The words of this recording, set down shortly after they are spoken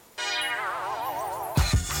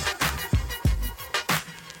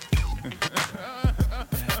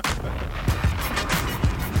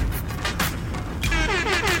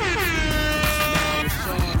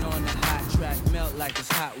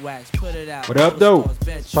What up, though?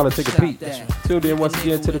 Politickin Pete. Tuned in once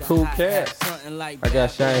again to the Coolcast. I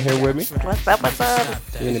got Chi here with me. What's up? What's up?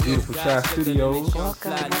 In the beautiful Chi Studios.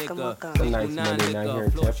 Welcome. It's a nice Monday night here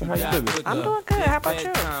in Tampa. How you feeling? I'm doing good. How about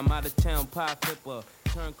you?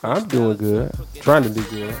 I'm doing good. Trying to do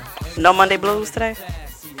good. No Monday blues today?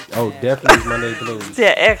 Oh, definitely Monday blues.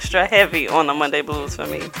 Yeah, extra heavy on the Monday blues for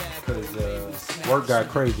me. Because work got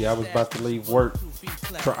crazy. I was about to leave work.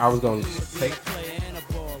 I was going to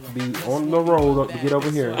be on the road to get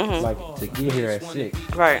over here, like to get here at 6.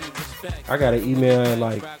 Right. I got an email at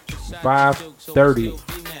like 5:30,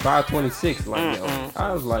 5:26. Like, yo.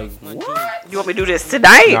 I was like, what? You want me to do this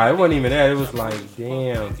tonight? Nah, it wasn't even that. It was like,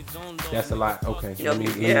 damn, that's a lot. Okay.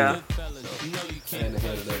 Yeah.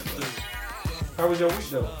 How was your week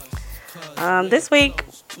though? This week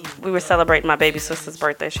we were celebrating my baby sister's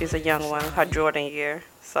birthday. She's a young one, her Jordan year.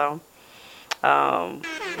 So I've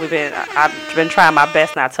been trying my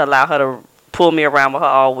best not to allow her to pull me around with her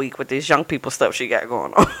all week with this young people stuff she got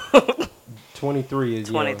going on. 23 is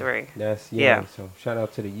 23. Young. That's young. Yeah. So shout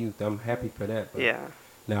out to the youth. I'm happy for that. But Yeah.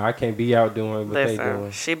 now I can't be out doing what they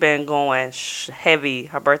doing. She been going heavy.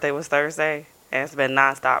 Her birthday was Thursday, and it's been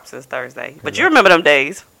nonstop since Thursday. But you remember them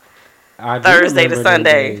days? I do Thursday remember to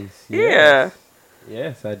Sunday. them days. Yeah.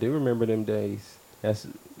 Yes, I do remember them days. That's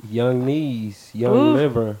young knees, young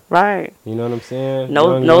liver. Right. You know what I'm saying?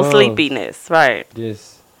 No lungs. sleepiness. Right.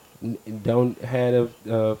 Just don't have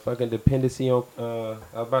a fucking dependency on. I was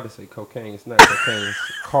about to say cocaine. It's not cocaine.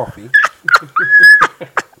 It's coffee.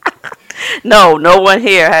 No one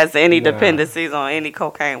here has any dependencies on any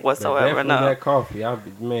cocaine whatsoever. No. That coffee. I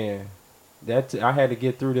had to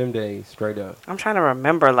get through them days straight up. I'm trying to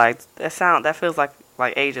remember. Like that feels like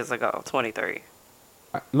ages ago. 23.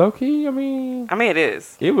 Low key, I mean, it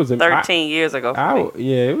is. It was 13 years ago for me.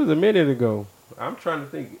 Yeah, it was a minute ago. I'm trying to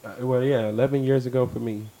think. 11 years ago for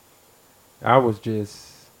me. I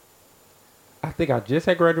think I just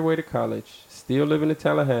had graduated college, still living in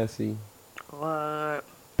Tallahassee. What?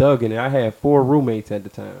 Thugging it. I had 4 roommates at the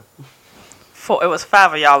time. It was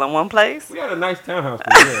 5 of y'all in one place? We had a nice townhouse,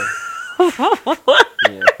 but yeah.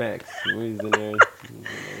 Yeah, facts. We was in there.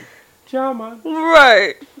 Jama.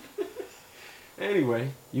 Right. Anyway,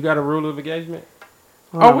 you got a rule of engagement?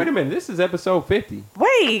 Oh, wait a minute. This is episode 50.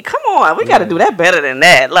 Wait, come on. We got to do that better than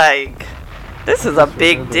that. Like, this is a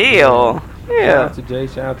big deal. Yeah. Shout out to Jay.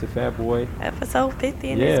 Shout out to Fat Boy. Episode 50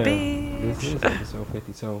 in this bitch. This is episode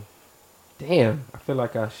 50. So, damn. I feel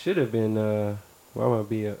like I should have been, I'm going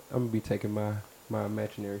to be taking my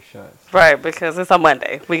imaginary shots. Right, because it's a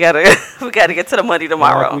Monday. We gotta get to the money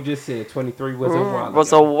tomorrow. Like we just said, 23 was a while ago.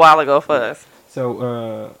 Was a while ago for us.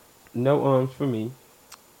 So, no arms for me.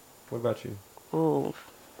 What about you? Ooh.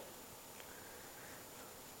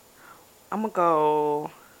 I'm going to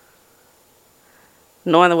go,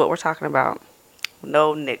 knowing what we're talking about,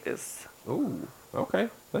 no niggas. Ooh, okay.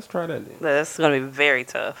 Let's try that then. That's going to be very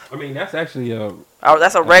tough. I mean, that's actually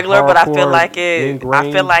that's a regular, but I feel like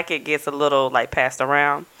it gets a little like passed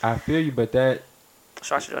around. I feel you, but that.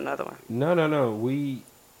 So I should do another one. No.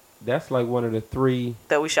 That's like one of the 3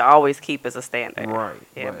 that we should always keep as a standard. Right.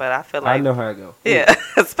 Yeah, right. but I feel like I know how it goes. Yeah,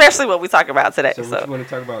 especially what we talk about today. So what you want to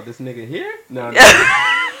talk about? This nigga here? No.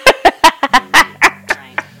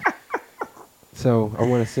 So I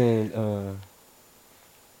want to send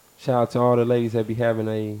shout out to all the ladies that be having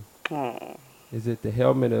is it the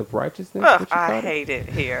helmet of righteousness? I hate it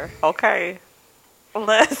here. Okay.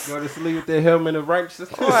 Let's go to sleep with the helmet of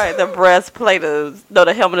righteousness. Right, the breastplate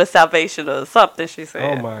the helmet of salvation or something she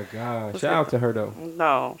said. Oh my God. Shout out to her though.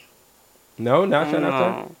 No. No, not shout out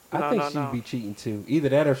to her? I think she'd no. be cheating too. Either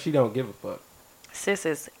that or she don't give a fuck. Sis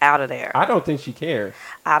is out of there. I don't think she cares.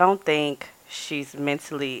 I don't think she's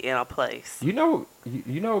mentally in a place. You know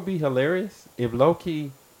it'd be hilarious if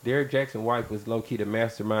low-key Derrick Jaxn's wife was low-key the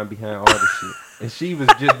mastermind behind all this shit. And she was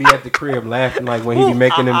just be at the crib laughing like when he be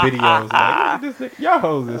making them videos. Like, look at this nigga. Y'all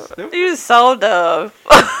hoes is stupid. You so dumb.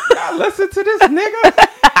 Y'all listen to this nigga.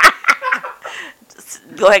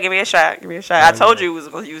 Go ahead, give me a shot. I told you we was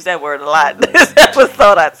going to use that word a lot in this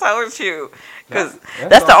episode. I told you. Because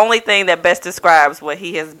that's the only thing that best describes what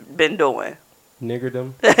he has been doing.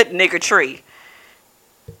 Niggerdom. Nigger tree.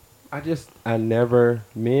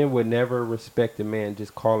 Men would never respect a man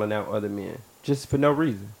just calling out other men. Just for no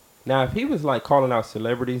reason. Now, if he was like calling out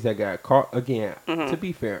celebrities that got caught, again, to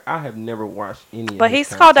be fair, I have never watched any of his But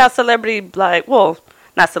he's called out celebrity, like, well,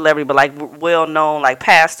 not celebrity, but like well-known, like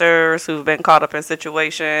pastors who've been caught up in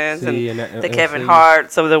situations and the Kevin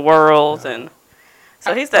Harts of the world. And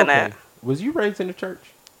so he's done that. Was you raised in the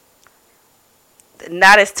church?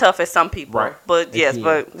 Not as tough as some people. Right. But yes,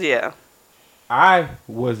 but yeah. I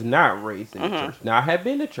was not raised in the church. Now, I had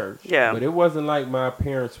been to church. Yeah. But it wasn't like my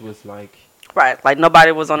parents was like. Right. Like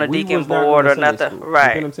nobody was on a We deacon was not board going or to Sunday nothing. school.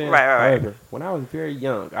 Right. You know what I'm saying? Right. However, when I was very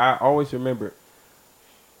young, I always remember.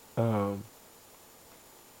 You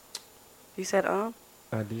said I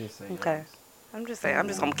did say. Okay. I'm just saying. I'm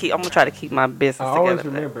gonna try to keep my business I together. always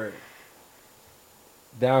remember.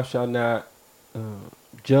 Thou shalt not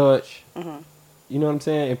judge. You know what I'm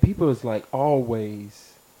saying? And people is like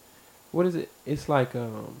always. What is it? It's like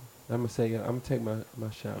I'm gonna take my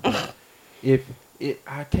shot. But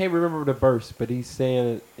I can't remember the verse, but he's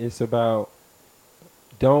saying it's about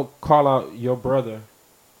don't call out your brother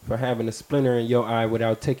for having a splinter in your eye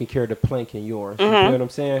without taking care of the plank in yours. You know what I'm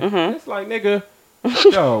saying? It's like, nigga,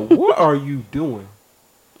 yo, what are you doing?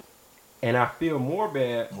 And I feel more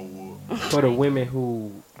bad for the women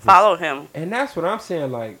who followed him. And that's what I'm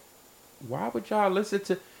saying. Like, why would y'all listen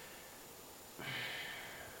to?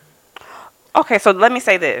 Okay, so let me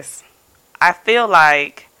say this. I feel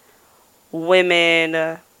like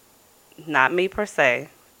women, not me per se,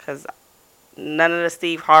 because none of the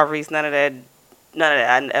Steve Harveys, none of that,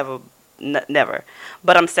 never.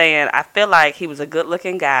 But I'm saying, I feel like he was a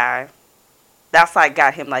good-looking guy. That's like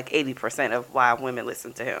got him like 80% of why women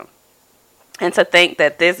listen to him. And to think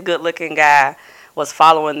that this good-looking guy was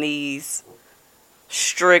following these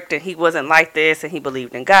strict, and he wasn't like this, and he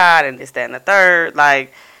believed in God, and this, that, and the third,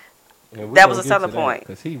 like, that was a selling point.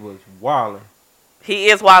 Because he was wilding. He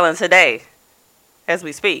is wilding today, as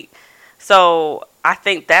we speak. So I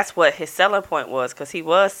think that's what his selling point was, because he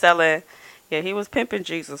was selling. Yeah, he was pimping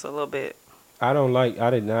Jesus a little bit. I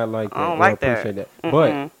did not like that. I don't like that. Appreciate that.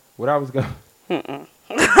 But what I was going I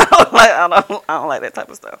don't like that type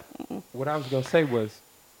of stuff. What I was going to say was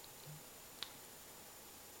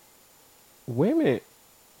women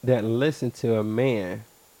that listen to a man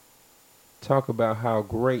talk about how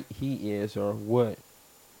great he is or what.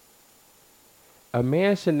 A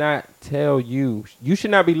man should not tell you. You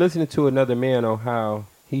should not be listening to another man on how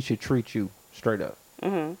he should treat you straight up.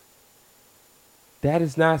 That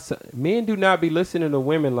is not. Men do not be listening to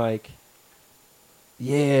women like,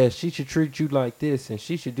 yeah, she should treat you like this and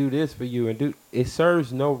she should do this for you. And it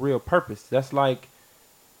serves no real purpose. That's like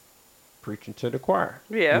preaching to the choir.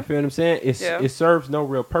 Yeah. You feel what I'm saying? It serves no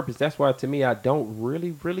real purpose. That's why, to me, I don't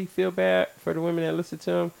really, really feel bad for the women that listen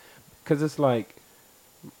to him. Because it's like,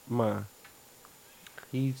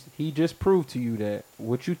 he just proved to you that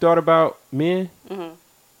what you thought about men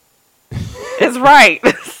is right.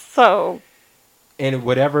 So. And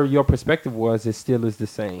whatever your perspective was, it still is the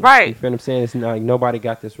same. Right. You feel what I'm saying? It's not like nobody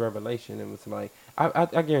got this revelation. It was like,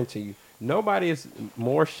 I guarantee you, nobody is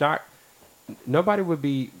more shocked. Nobody would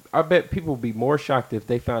be, I bet people would be more shocked if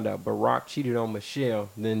they found out Barack cheated on Michelle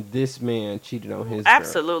than this man cheated on his girl.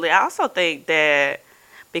 Absolutely. I also think that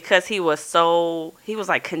because he was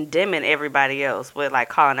like condemning everybody else with like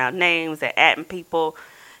calling out names and atting people,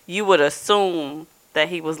 you would assume that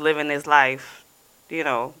he was living his life, you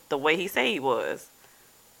know, the way he said he was.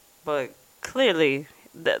 But clearly,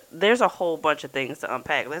 there's a whole bunch of things to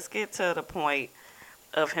unpack. Let's get to the point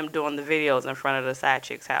of him doing the videos in front of the side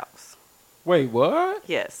chick's house. Wait, what?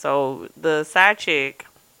 Yes, so the side chick,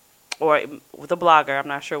 or the blogger, I'm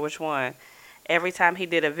not sure which one, every time he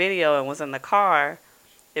did a video and was in the car,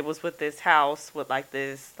 it was with this house with like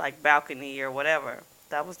this like balcony or whatever.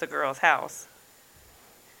 That was the girl's house.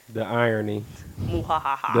 The irony.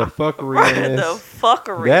 Muhahaha. The fuckery in this. The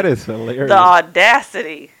fuckery. That is hilarious. The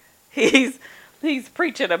audacity. He's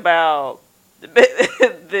preaching about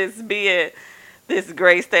this being this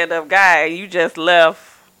great stand-up guy. You just left,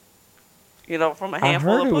 you know, from a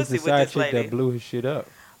handful of pussy with this lady. I heard it was the side chick that blew his shit up.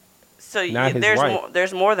 So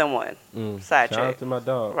there's more than one side chick. Shout out to my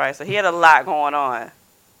dog. Right. So he had a lot going on.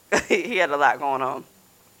 He had a lot going on.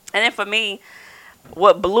 And then for me,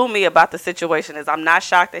 what blew me about the situation is I'm not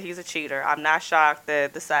shocked that he's a cheater. I'm not shocked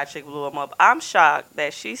that the side chick blew him up. I'm shocked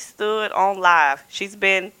that she stood on live. She's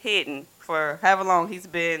been hidden for however long he's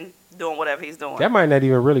been doing whatever he's doing. That might not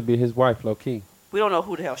even really be his wife, low key. We don't know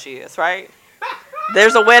who the hell she is, right?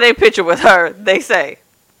 There's a wedding picture with her, they say.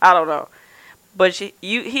 I don't know. But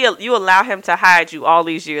you allow him to hide you all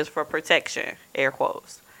these years for protection, air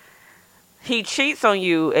quotes. He cheats on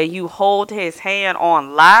you and you hold his hand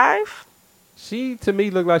on live? She, to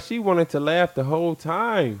me, looked like she wanted to laugh the whole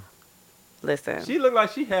time. Listen. She looked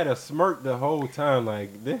like she had a smirk the whole time.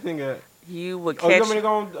 Like, this nigga. You would catch. Oh, you want me to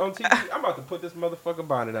go on TV? I'm about to put this motherfucking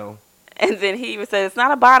bonnet on. And then he even said, it's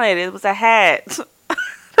not a bonnet, it was a hat.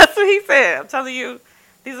 That's what he said. I'm telling you,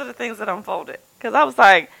 these are the things that unfolded. Because I was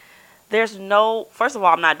like, first of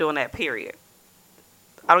all, I'm not doing that, period.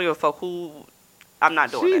 I don't give a fuck who, I'm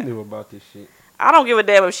not doing that. She knew about this shit. I don't give a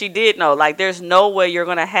damn if she did know. Like, there's no way you're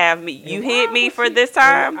gonna have me. You hit me for this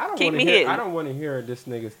time. Keep me hitting. I don't want to hear this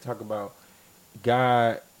nigga talk about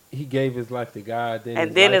God. He gave his life to God,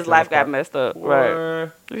 then his life got messed up. Right?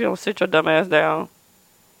 You don't sit your dumb ass down.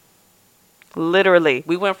 Literally,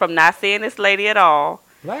 we went from not seeing this lady at all,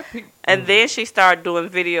 Black people, and then she started doing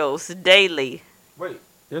videos daily. Wait.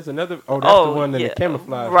 There's another. Oh, that's the one in the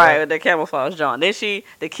camouflage. Right, the camouflage John. Then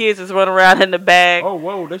the kids is running around in the back. Oh,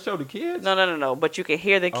 whoa, they show the kids? No. But you can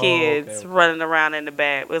hear the kids running around in the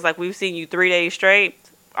back. It's like we've seen you 3 days straight.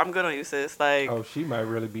 I'm good on you, sis. Like, oh, she might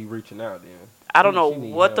really be reaching out then. I don't know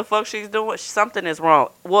what the fuck she's doing. Something is wrong.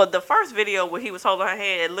 Well, the first video where he was holding her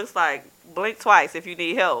hand, it looks like blink twice if you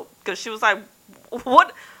need help. Because she was like,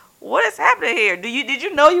 what is happening here? Did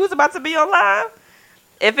you know you was about to be on live?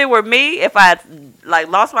 If it were me, if I like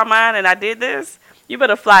lost my mind and I did this, you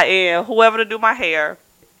better fly in whoever to do my hair.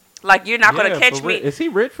 Like, you're not gonna catch me. Is he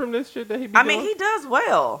rich from this shit that he be doing? I mean, he does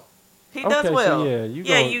well. He does well. So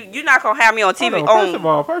you're not gonna have me on TV.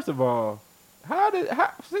 First of all,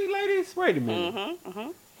 see, ladies, wait a minute.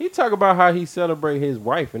 He talk about how he celebrate his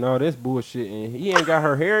wife and all this bullshit, and he ain't got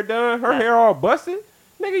her hair done. Her hair all busted.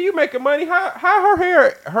 Nigga, you making money? How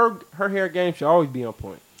her hair game should always be on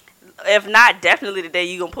point. If not, definitely today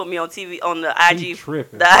you gonna put me on TV on the IG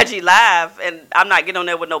live, and I'm not getting on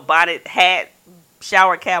there with no bonnet, hat,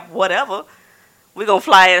 shower cap, whatever. We gonna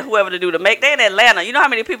fly in whoever to do the make. They in Atlanta. You know how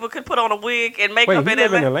many people could put on a wig and makeup in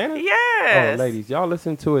Atlanta? In Atlanta? Yes. Oh, ladies, y'all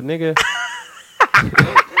listen to it, nigga.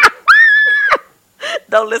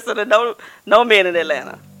 Don't listen to no men in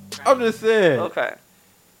Atlanta. I'm just saying. Okay.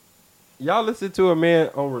 Y'all listen to a man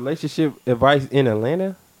on relationship advice in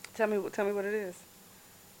Atlanta? Tell me what it is.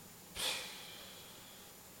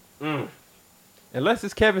 Unless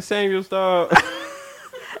it's Kevin Samuels, dog.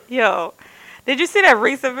 Yo, did you see that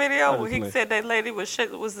recent video where he said that lady was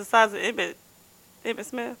the size of Emmett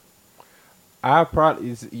Smith?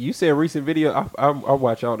 You said recent video. I'll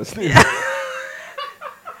watch all this.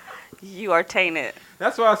 You are tainted.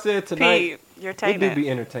 That's why I said tonight. Pete, you're tainted. It do be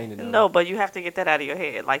entertaining though. No, but you have to get that out of your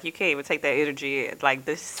head. Like, you can't even take that energy in. Like,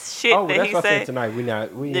 the shit that he said. That's why I said tonight. We're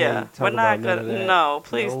not gonna. No,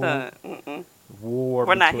 please don't. War.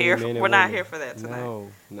 We're not here. We're not here for that tonight. No.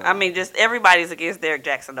 I mean, just everybody's against Derrick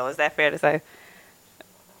Jaxn, though. Is that fair to say?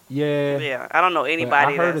 Yeah. Yeah. I don't know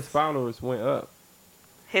anybody. I heard his followers went up.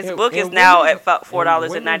 His book is now at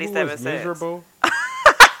 $4.97. Miserable.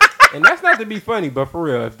 And that's not to be funny, but for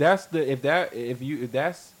real, then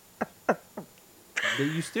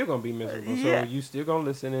you still gonna be miserable. Yeah. So you still gonna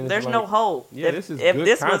listen. And there's no hope. Yeah, this is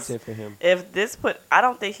good content for him. I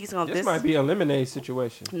don't think he's gonna. This might be a lemonade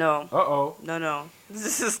situation. No. No.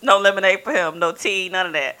 This is no lemonade for him. No tea. None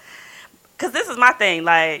of that. Cause this is my thing.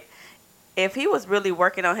 Like, if he was really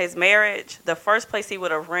working on his marriage, the first place he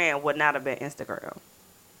would have ran would not have been Instagram.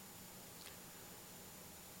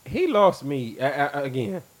 He lost me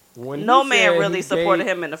again. No man really supported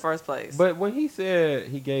him in the first place. But when he said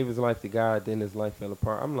he gave his life to God, then his life fell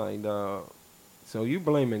apart, I'm like, dog, so you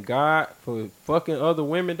blaming God for fucking other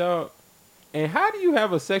women, dog? And how do you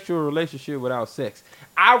have a sexual relationship without sex?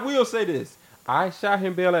 I will say this. I shot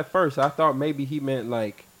him bail at first. I thought maybe he meant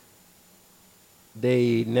like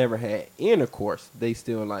they never had intercourse. They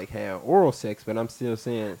still like have oral sex, but I'm still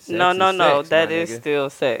saying sex No. That is still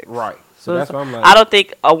sex. Right. So that's what I'm like. I don't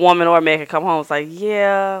think a woman or a man can come home and say,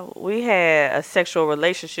 yeah, we had a sexual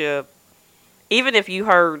relationship. Even if you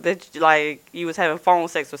heard that, like, you was having phone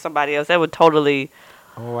sex with somebody else, that would totally...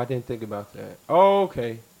 Oh, I didn't think about that. Oh,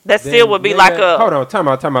 okay. That still would be like a... Hold on. Time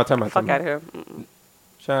out. Fuck out of here.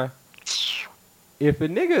 Shy. If a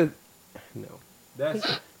nigga... No.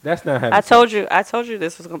 That's not having I told you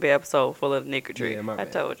this was going to be an episode full of niggardry. Yeah, I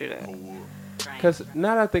told you that. Because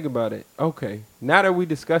now that I think about it, okay. Now that we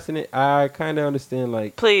discussing it, I kind of understand,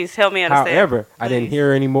 like... Please, help me understand. However, I didn't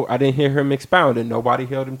hear anymore. I didn't hear him expound, and nobody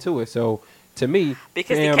held him to it. So, to me...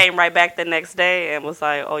 Because he came right back the next day and was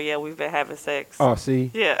like, oh, yeah, we've been having sex. Oh,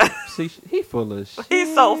 see? Yeah. See, he full of shit.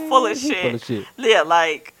 He's so full of shit. Yeah,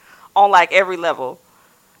 like, on, like, every level.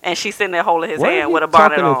 And she's sitting there holding his hand with a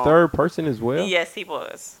bonnet on. Talking in third person as well? Yes, he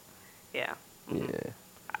was. Yeah. Yeah.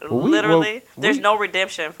 Literally, there's no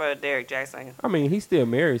redemption for Derrick Jaxn. I mean, he's still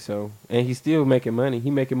married, and he's still making money.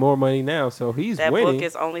 He's making more money now, so he's winning. That book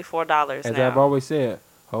is only $4 now. As I've always said,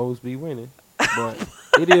 hoes be winning. But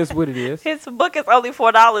it is what it is. His book is only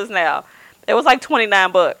 $4 now. It was like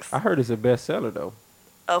 $29. I heard it's a bestseller, though.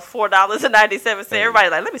 Of $4.97. Hey. Everybody's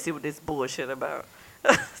like, let me see what this bullshit about.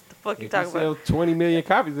 The fuck you talking about? Sell 20 million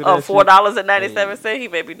copies of that $4.97. Hey. He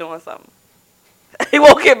may be doing something. He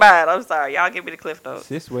won't get mad. I'm sorry. Y'all give me the cliff notes.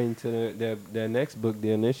 Sis waiting till the next book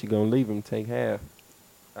deal, and then she gonna leave him take half.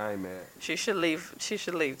 I ain't mad. She should leave. She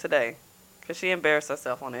should leave today, cause she embarrassed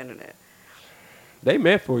herself on the internet. They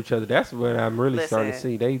meant for each other. That's what I'm really starting to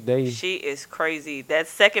see. They. She is crazy. That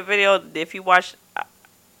second video, if you watch,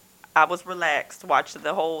 I was relaxed watching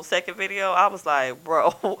the whole second video. I was like,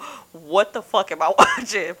 bro, what the fuck am I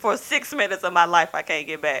watching? For 6 minutes of my life, I can't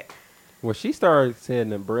get back. When she started saying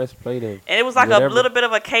the breastplate and it was like whatever, a little bit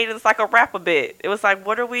of a cadence, like a rap a bit. It was like,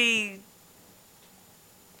 what are we?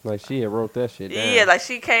 Like she had wrote that shit down. Yeah, like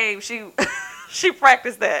she she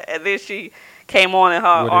practiced that, and then she came on in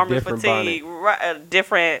her with army fatigue, a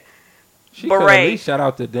different she could at beret. least shout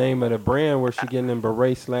out the name of the brand where she getting them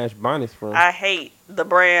beret/bonnets from. I hate the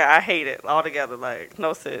brand. I hate it altogether. Like,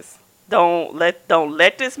 no sis. Don't let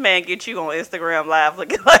this man get you on Instagram Live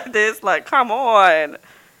looking like this. Like, come on.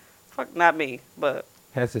 Fuck, not me, but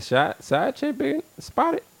has the side chick been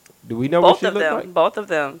spotted? Do we know what she look like? Both of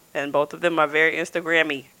them, and both of them are very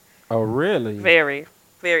Instagrammy. Oh, really? Very,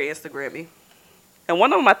 very Instagrammy. And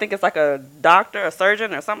one of them, I think, is like a doctor, a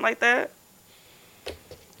surgeon, or something like that.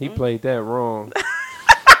 He played that wrong.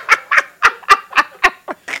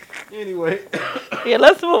 Anyway. Yeah,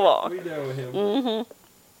 let's move on. We done with him. Mm-hmm.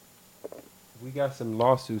 We got some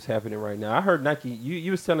lawsuits happening right now. I heard Nike.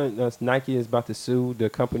 You was telling us Nike is about to sue the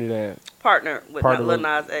company that partner with Lil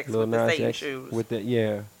Nas X Lil with Nas the Satan X shoes. with the,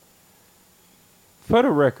 yeah. For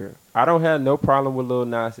the record, I don't have no problem with Lil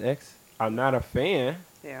Nas X. I'm not a fan.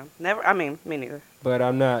 Yeah, never. I mean, me neither. But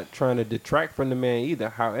I'm not trying to detract from the man either.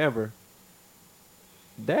 However,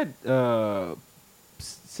 that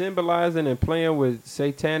symbolizing and playing with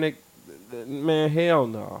satanic, man, hell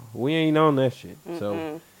no. We ain't on that shit. Mm-mm.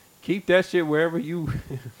 So keep that shit wherever you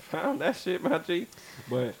found that shit, my G.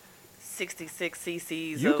 But 66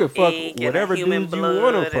 cc's you of can fuck ink whatever and human dudes you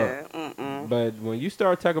blood want to fuck. But when you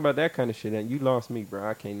start talking about that kind of shit, you lost me, bro.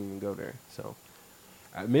 I can't even go there. So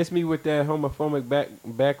I miss me with that homophobic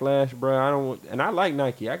backlash, bro. I don't want, and I like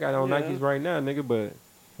Nike. I got on Nikes right now, nigga. But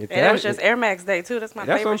if it was just Air Max Day too. That's my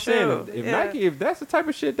favorite what I'm saying. shoe. If Nike, if that's the type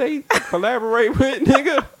of shit they collaborate with,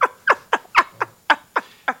 nigga,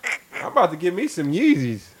 I'm about to get me some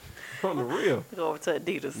Yeezys. On the real. Go over to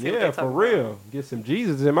Adidas. Yeah, for real. Get some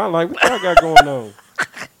Jesus in my life. What y'all got going on?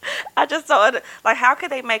 I just saw it. Like, how could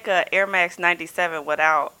they make a Air Max 97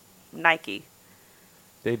 without Nike?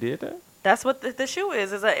 They did that? That's what the shoe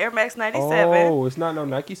is. It's an Air Max 97. Oh, it's not no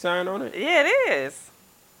Nike sign on it? Yeah, it is.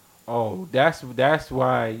 Oh, that's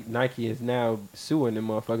why Nike is now suing them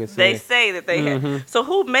motherfuckers. They say that they had. So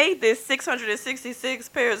who made this 666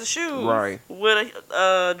 pairs of shoes with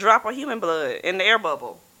a drop of human blood in the air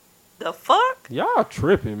bubble? The fuck? Y'all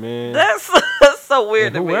tripping, man. That's so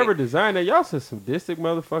weird to me. Whoever designed that, y'all said some distic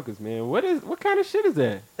motherfuckers, man. What kind of shit is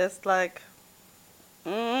that? That's like,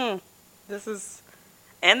 this is,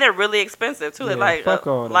 and they're really expensive too. Yeah, They're like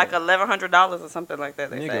 $1,100 or something like that.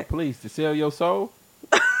 They say. Please, to sell your soul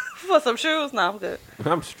for some shoes. No, I'm good.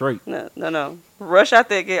 I'm straight. No. Rush out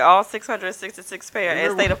there, get all 666 pair,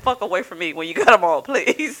 and stay the fuck away from me when you got them all.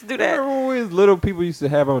 Please do that. Remember when little people used to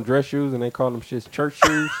have on dress shoes and they call them shits church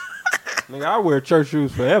shoes? Nigga, I wear church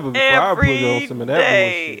shoes forever before I put on some of that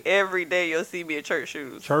bullshit. Every day you'll see me in church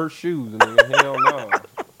shoes. Church shoes, nigga. Hell no.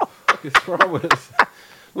 What is wrong with us?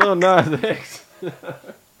 Lil Nas X.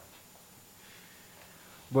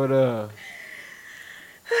 But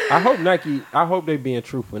I hope they being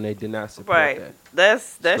truthful and they did not support that.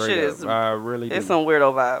 That shit is. I really. It's some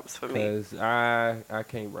weirdo vibes for me. Because I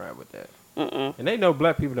can't ride with that. And they know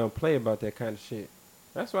black people don't play about that kind of shit.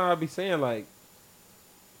 That's why I be saying like.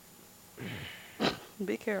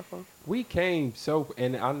 Be careful. We came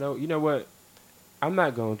and I know, you know what? I'm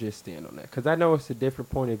not going to just stand on that because I know it's a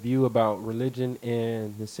different point of view about religion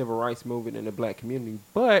and the civil rights movement in the black community.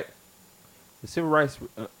 But the civil rights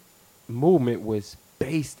movement was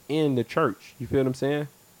based in the church. You feel what I'm saying?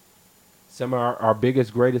 Some of our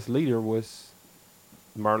biggest, greatest leader was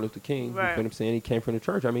Martin Luther King. Right. You feel what I'm saying? He came from the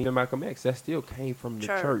church. I mean, Malcolm X, that still came from the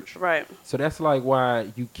church. Right. So that's like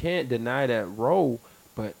why you can't deny that role.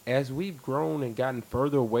 But as we've grown and gotten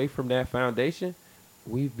further away from that foundation,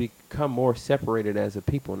 we've become more separated as a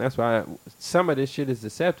people. And that's why some of this shit is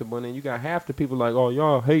acceptable. And then you got half the people like, oh,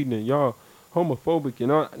 y'all hating and y'all homophobic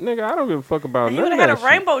and all. Nigga, I don't give a fuck about none of that shit. You would have had a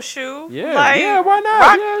rainbow shoe. Yeah, yeah, why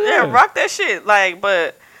not? Rock that shit.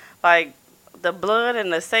 But the blood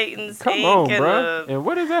and the Satan's ink on, and bro. And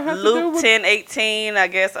what does that have to do with? Luke 10:18, I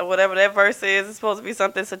guess, or whatever that verse is. It's supposed to be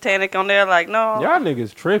something satanic on there. Like, no. Y'all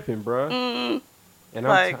niggas tripping, bro. And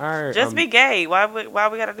I'm tired. Just be gay. Why we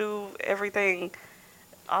gotta do everything?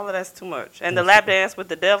 All of that's too much. And the lap dance with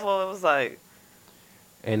the devil, it was like.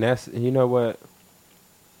 And that's, you know what?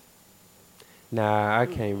 Nah, I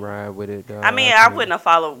can't ride with it, dog. I mean, I wouldn't have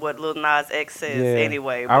followed what Lil Nas X says Yeah.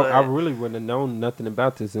 anyway. I But really wouldn't have known nothing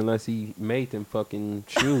about this unless he made them fucking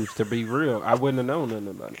shoes. To be real, I wouldn't have known nothing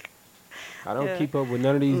about it. I don't Yeah. keep up with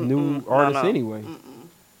none of these new No, artists no. anyway.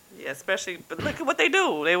 Yeah, especially, but look at what they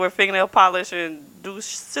do. They wear fingernail polish and do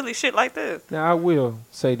silly shit like this. Now I will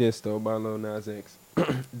say this though about Lil Nas X.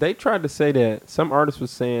 They tried to say that some artists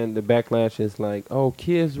was saying the backlash is like, oh,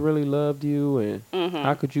 kids really loved you, and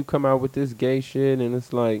how could you come out with this gay shit? And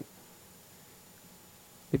it's like,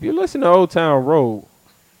 if you listen to Old Town Road,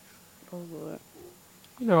 Oh, Lord.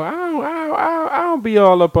 you know, I don't be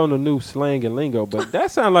all up on the new slang and lingo, but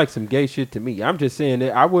that sounds like some gay shit to me. I'm just saying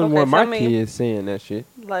that I wouldn't Okay, want so my I mean- kids saying that shit.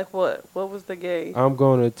 Like what? What was the gay? I'm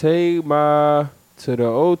gonna take my to the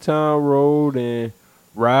Old Town Road and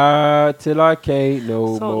ride till I can't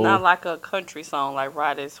no So more. not like a country song, like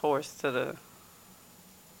ride his horse to the.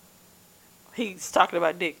 He's talking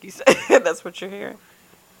about dick. You said that's what you're hearing.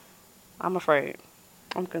 I'm afraid.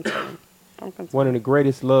 I'm concerned. One of the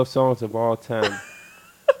greatest love songs of all time.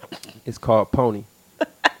 It's called Pony.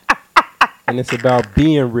 And it's about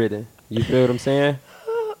being ridden. You feel what I'm saying?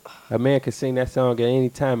 A man can sing that song at any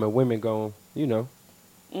time and women go, you know.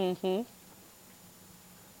 Mhm.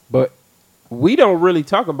 But we don't really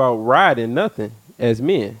talk about riding nothing as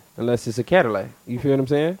men unless it's a Cadillac. You feel what I'm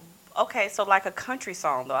saying? Okay, so like a country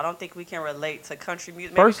song though, I don't think we can relate to country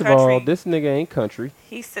music. First of all, this nigga ain't country.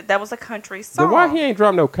 He said that was a country song. Then why he ain't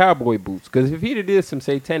dropped no cowboy boots? Because if he'd have did some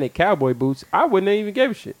satanic cowboy boots, I wouldn't have even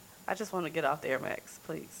give a shit. I just want to get off the Air Max,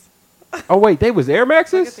 please. Oh wait, they was Air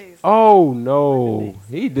Maxes? Look at these. Oh no,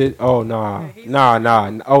 he did. Oh nah, Yeah, he's-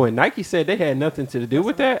 nah. Oh, and Nike said they had nothing to do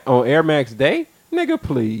with that on Air Max Day, nigga.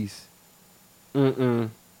 Please,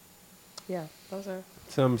 Yeah, those are.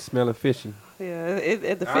 Something smelling fishy. Yeah,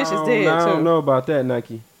 the fish is I dead too. don't know about that,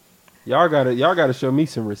 Nike. Y'all gotta show me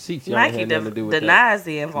some receipts. Y'all ain't Nike had nothing to do with denies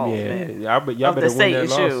the that. involvement. Yeah, y'all of the better win that Satan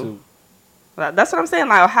shoe. lawsuit. That's what I'm saying.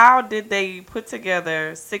 Like, how did they put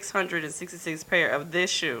together 666 pair of this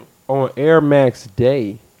shoe? On Air Max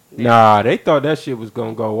Day. Nah, they thought that shit was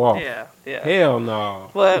gonna go off. Yeah, yeah. Hell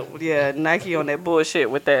no. But yeah, Nike on that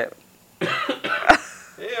bullshit with that.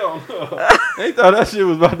 Hell no. They thought that shit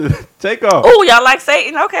was about to take off. Oh, y'all like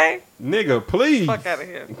Satan? Okay, Nigga, please. fuck out of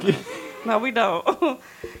here. No, we don't.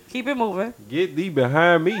 Keep it moving. Get thee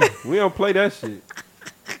behind me. We don't play that shit.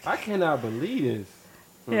 I cannot believe this.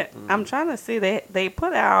 Yeah, I'm trying to see. They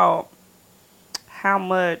put out how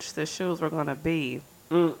much the shoes were gonna be,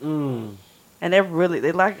 and they're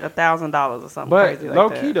like $1,000 or something But crazy like low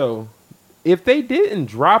that. key though, if they didn't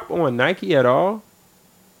drop on Nike at all,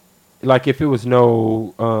 like if it was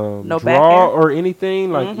no No back draw end? or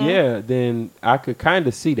anything, like Mhm. yeah, then I could kind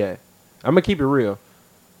of see that. I'm gonna keep it real.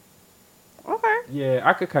 Okay. Yeah,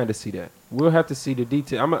 I could kind of see that. We'll have to see the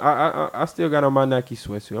detail. I still got on my Nike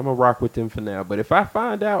sweatsuit. I'm gonna rock with them for now. But if I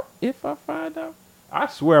find out, I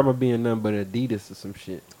swear I'm gonna be in nothing but Adidas or some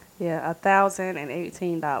shit. Yeah,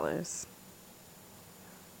 $1,018.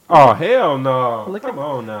 Oh hell no! Look Come at-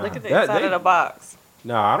 on now. Look at the That- inside they- of the box.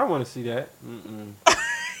 Nah, I don't want to see that.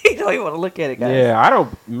 You know you want to look at it, guys. Yeah, I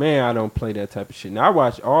don't play that type of shit. Now I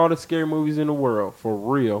watch all the scary movies in the world for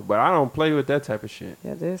real, but I don't play with that type of shit.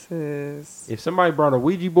 Yeah, this is. If somebody brought a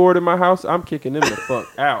Ouija board in my house, I'm kicking them the fuck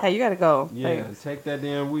out. Hey, you gotta go. Yeah, Hey, take that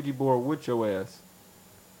damn Ouija board with your ass.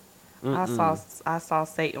 I saw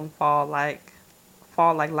Satan fall like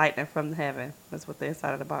lightning from heaven. That's what the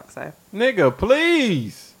inside of the box say. Nigga,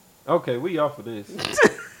 please. Okay, we off of this.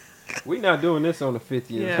 We not doing this on the 50th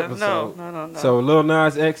Yeah, episode. no. So Lil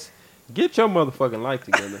Nas X, get your motherfucking life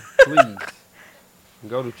together, please.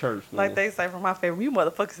 Go to church. Like nigga. they say from my favorite, you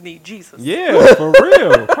motherfuckers need Jesus. Yeah, for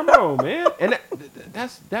real. Come on, man. And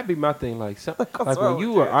that be my thing. Like, like wrong when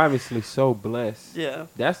you with are you? obviously so blessed. Yeah.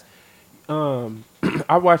 That's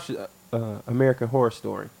I watched American Horror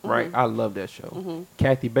Story. Right, Mm-hmm. I love that show.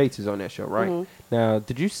 Kathy Bates is on that show. Right Mm-hmm. now,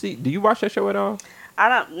 do you watch that show at all?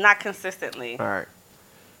 Not consistently. All right.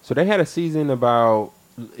 So they had a season about.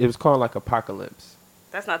 It was called like Apocalypse.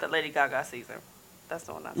 That's not the Lady Gaga season. That's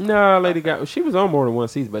the one I'm talking No, about. Lady Gaga. She was on more than one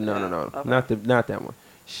season, but no. Okay. Not that one.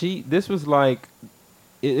 This was like,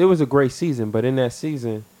 it was a great season, but in that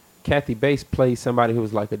season, Kathy Bates played somebody who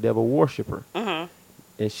was like a devil worshiper, Mm-hmm.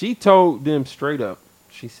 and she told them straight up.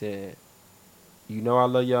 She said, "You know I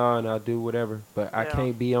love y'all and I'll do whatever, but I Yeah.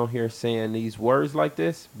 can't be on here saying these words like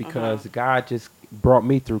this because God just brought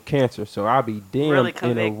me through cancer, so I'll be damned Really in a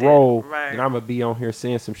convicted, row, right. and I'm gonna be on here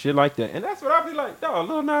saying some shit like that." And that's what I'll be like, dog,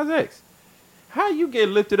 Lil Nas X. How you get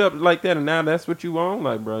lifted up like that and now that's what you want?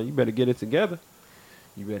 Like, bro, you better get it together.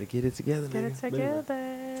 You better get it together, Get nigga. it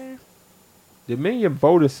together. Dominion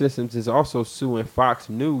Voter Systems is also suing Fox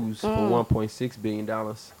News for $1.6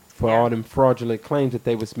 billion for all them fraudulent claims that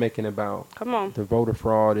they was making about the voter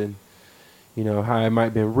fraud and, you know, how it might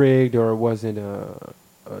have been rigged or it wasn't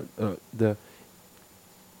the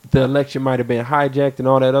election might have been hijacked and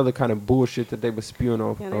all that other kind of bullshit that they was spewing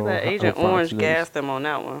on. Yeah, they let Agent Orange gas them on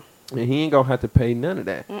that one. And he ain't gonna have to pay none of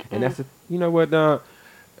that. And that's you know what,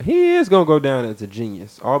 he is gonna go down as a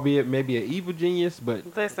genius, albeit maybe an evil genius, but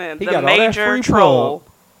listen, he the got major all that free troll.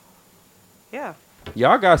 plug. Yeah.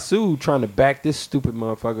 Y'all got sued trying to back this stupid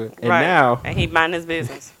motherfucker, and now and he mind his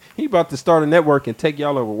business. He about to start a network and take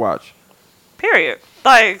y'all over. Watch. Period.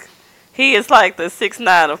 Like he is like the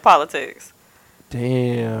 6ix9ine of politics.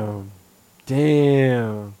 Damn.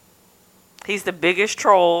 He's the biggest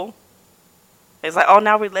troll. It's like, oh,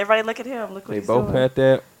 now everybody look at him. Look what he's doing. They both had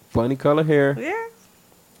that funny color hair. Yeah.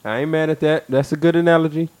 I ain't mad at that. That's a good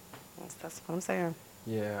analogy. That's what I'm saying.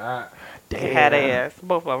 Yeah. They had ass.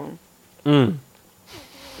 Both of them.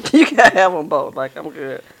 You can't have them both. Like, I'm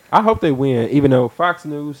good. I hope they win, even though Fox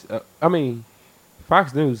News,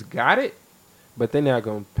 Fox News got it, but they're not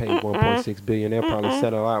going to pay $1.6 billion. They'll probably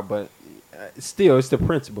settle out, but still, it's the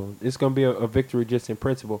principle. It's going to be a victory just in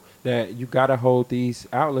principle that you got to hold these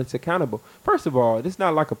outlets accountable. First of all, this is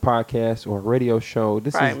not like a podcast or a radio show.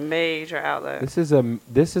 This is major outlet. This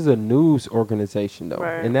is a news organization, though.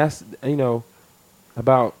 Right. And that's, you know,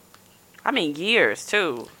 about... years,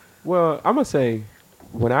 too. Well, I'm going to say,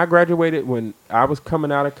 when I graduated, when I was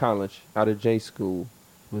coming out of college, out of J school,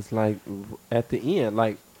 was like at the end,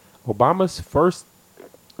 like Obama's first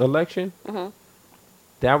election,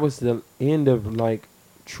 that was the end of like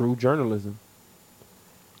true journalism.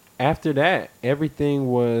 After that, everything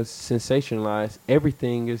was sensationalized.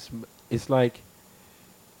 Everything it's like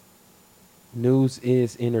news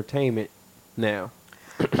is entertainment now.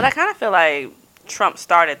 But I kind of feel like Trump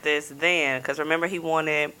started this then, because remember he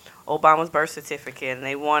wanted Obama's birth certificate, and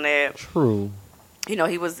they wanted. True. You know,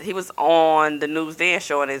 he was on the news then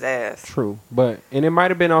showing his ass. True, and it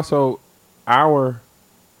might have been also our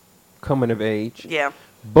coming of age. Yeah.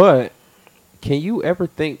 But can you ever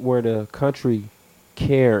think where the country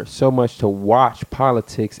cared so much to watch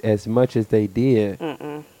politics as much as they did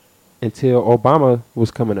until Obama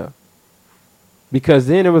was coming up? Because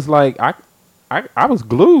then it was like I was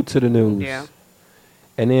glued to the news. Yeah.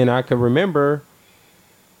 And then I can remember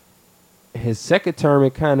his second term,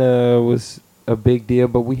 it kind of was a big deal,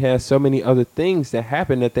 but we had so many other things that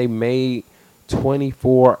happened that they made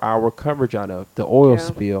 24-hour coverage out of. The oil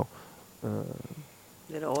spill.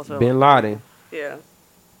 Bin Laden. Yeah.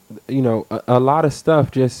 You know, a lot of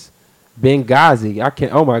stuff just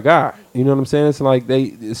Benghazi. Oh my God. You know what I'm saying? It's like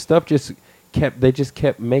they just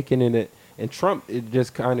kept making it. And Trump, it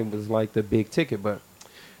just kind of was like the big ticket. But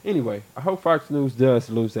anyway, I hope Fox News does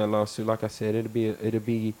lose that lawsuit. Like I said, it'll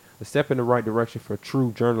be a step in the right direction for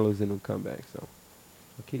true journalism to come back. So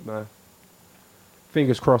I'll keep my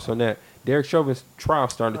fingers crossed on that. Derrick Chauvin's trial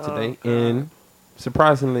started today, and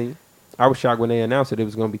surprisingly, I was shocked when they announced that it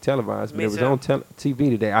was going to be televised, but it was on TV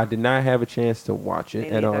today. I did not have a chance to watch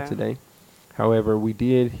it at all today. However, we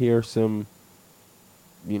did hear some,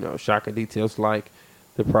 shocking details, like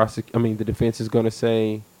the defense is going to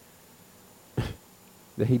say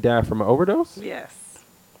that he died from an overdose. Yes,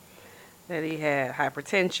 that he had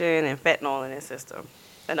hypertension and fentanyl in his system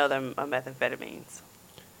and other methamphetamines.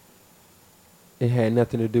 It had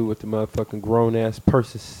nothing to do with the motherfucking grown ass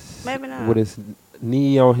person. Maybe not. With his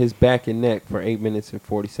knee on his back and neck for 8 minutes and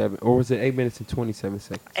 47, or was it 8 minutes and 27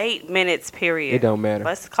 seconds? 8 minutes, period. It don't matter.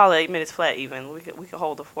 Let's call it 8 minutes flat. Even we could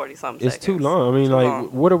hold the 40-something seconds. It's too long. I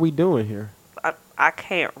mean, what are we doing here? I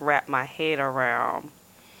can't wrap my head around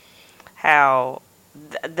how.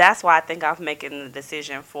 That's why I think I'm making the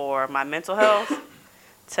decision for my mental health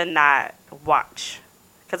to not watch,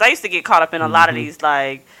 because I used to get caught up in a lot of these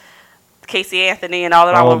like Casey Anthony and all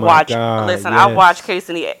that. I would watch. God, listen, yes. I watched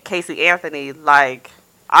Casey Anthony like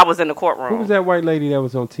I was in the courtroom. Who was that white lady that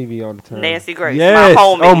was on TV all the time? Nancy Grace, yes. my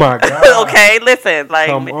homie. Oh my God. Okay, listen, like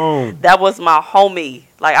come on. That was my homie.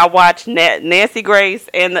 Like I watched Nancy Grace,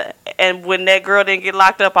 and when that girl didn't get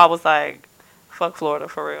locked up, I was like, fuck Florida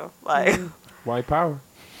for real. Like white power.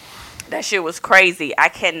 That shit was crazy. I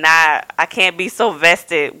can't be so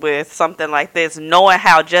vested with something like this, knowing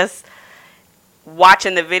how just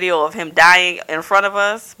watching the video of him dying in front of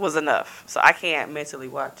us was enough. So I can't mentally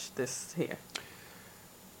watch this here.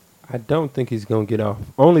 I don't think he's going to get off.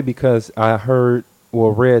 Only because I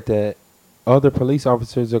read that other police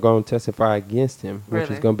officers are going to testify against him, which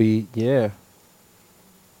is going to be,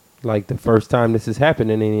 like the first time this has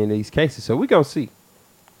happened in any of these cases. So we're going to see.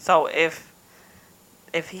 So if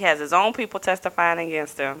he has his own people testifying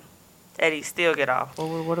against him, And he still get off.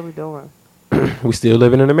 What are we doing? We still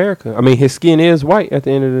living in America. I mean, his skin is white at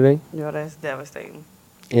the end of the day. Yeah, that's devastating.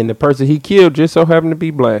 And the person he killed just so happened to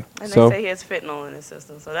be black. And so they say he has fentanyl in his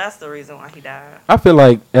system. So that's the reason why he died. I feel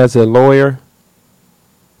like as a lawyer,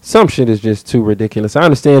 some shit is just too ridiculous. I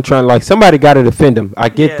understand trying, like, somebody got to defend him. I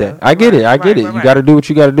get that. I get it. You got to do what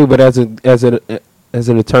you got to do. But as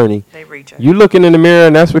an attorney, they reaching. You looking in the mirror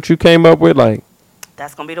and that's what you came up with, like,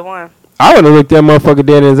 that's gonna be the one. I would have looked that motherfucker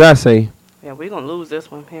dead as I say. Yeah, we gonna lose this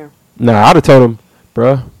one here. Nah, I'd have told him,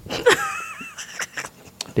 bruh.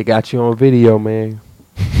 They got you on video, man.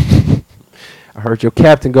 I heard your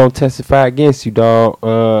captain gonna testify against you, dog.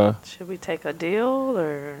 Should we take a deal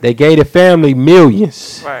or? They gave the family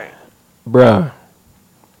millions. Right. Bruh.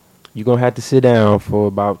 You gonna have to sit down for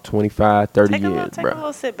about 25, 30 years, Take a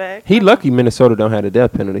little sit back. He lucky Minnesota don't have the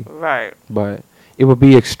death penalty. Right. But it would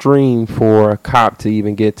be extreme for a cop to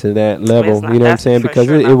even get to that level. You know what I'm saying? Because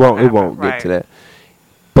it won't get to that.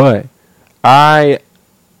 But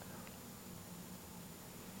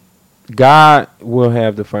God will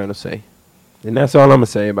have the final say. And that's all I'm going to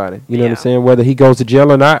say about it. You know what I'm saying? Whether he goes to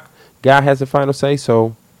jail or not, God has the final say.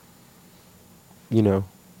 So, you know,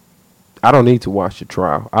 I don't need to watch the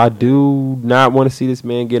trial. I do not want to see this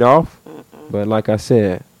man get off. But like I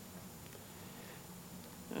said,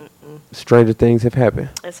 stranger things have happened.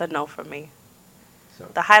 It's a no for me. So.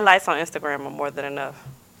 The highlights on Instagram are more than enough.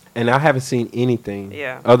 And I haven't seen anything.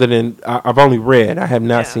 Yeah. Other than I've only read. I have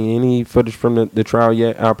not seen any footage from the trial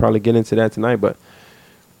yet. I'll probably get into that tonight. But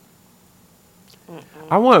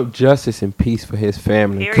I want justice and peace for his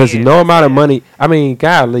family. Because no amount of money, I mean,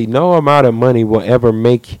 golly, no amount of money will ever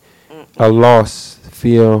make a loss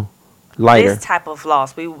feel lighter. This type of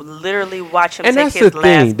loss, we literally watch him and take his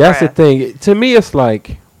last breath. That's the thing. To me, it's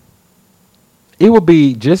like, it would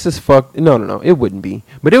be just as fucked. No, it wouldn't be.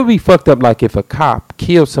 But it would be fucked up like if a cop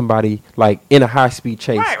killed somebody like in a high-speed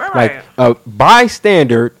chase. Right. Like a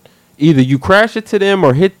bystander, either you crash into them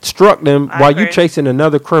or struck them while you chasing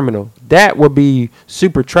another criminal. That would be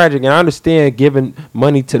super tragic. And I understand giving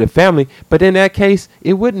money to the family. But in that case,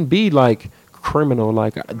 it wouldn't be like criminal.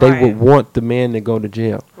 Like they would want the man to go to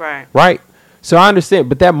jail. Right. So I understand.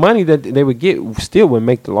 But that money that they would get still would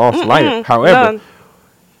make the loss lighter. However,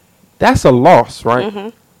 that's a loss,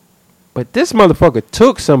 right? But this motherfucker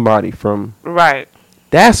took somebody from... Right.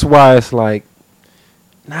 That's why it's like,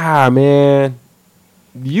 nah, man,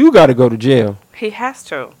 you got to go to jail. He has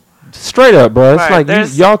to. Straight up, bro. It's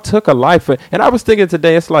like y'all took a life. And I was thinking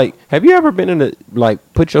today, it's like, have you ever been in a, like,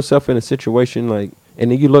 put yourself in a situation, like, and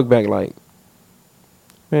then you look back like,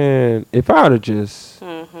 man, if I would have just...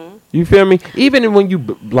 You feel me? Even when you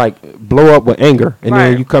blow up with anger, and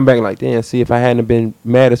then you come back like, damn, see, if I hadn't been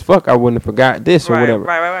mad as fuck, I wouldn't have forgot this or whatever.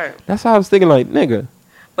 Right. That's how I was thinking, like, nigga.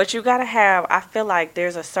 But you gotta have. I feel like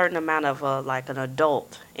there's a certain amount of like an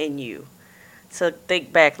adult in you to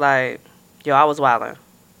think back, like, yo, I was wilding.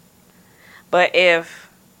 But if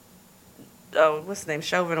what's his name,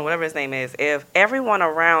 Chauvin or whatever his name is, if everyone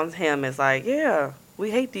around him is like, yeah,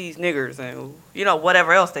 we hate these niggers and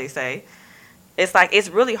whatever else they say. It's like, it's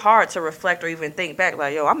really hard to reflect or even think back,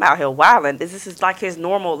 like, yo, I'm out here wilding. This is like his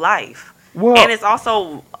normal life. Well, and it's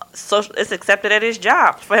also it's accepted at his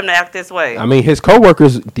job for him to act this way. I mean, his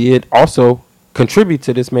coworkers did also contribute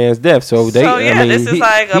to this man's death. So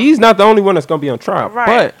he's not the only one that's going to be on trial. Right.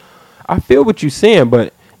 But I feel what you're saying,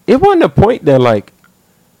 but it wasn't a point that, like,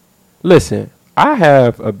 listen, I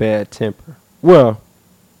have a bad temper. Well,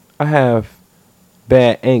 I have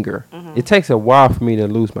bad anger. It takes a while for me to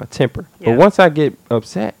lose my temper. But once I get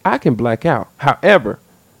upset, I can black out. However,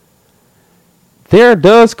 there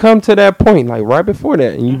does come to that point, like right before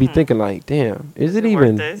that, and you be thinking like, damn, is it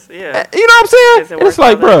even... This? Yeah. You know what I'm saying? And it's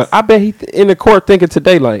like, bro, I bet he in the court thinking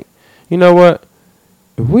today, like, you know what?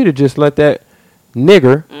 If we'd have just let that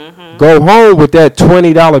nigger go home with that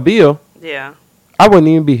 $20 bill, I wouldn't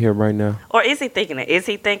even be here right now. Or is he thinking it? Is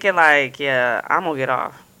he thinking like, yeah, I'm going to get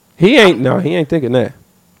off? He ain't thinking that.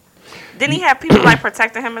 Didn't he have people like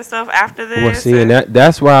protecting him and stuff after this? Well, see, and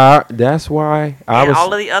that's why I was.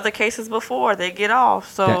 All of the other cases before they get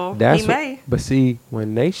off, so he may. But see,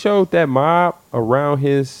 when they showed that mob around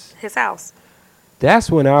his house,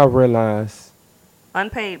 that's when I realized.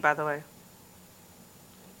 Unpaid, by the way.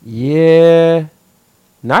 Yeah,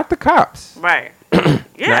 not the cops. Right.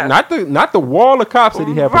 Yeah. Not the wall of cops that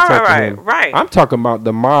he had protecting him. Right. I'm talking about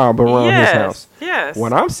the mob around his house. Yes.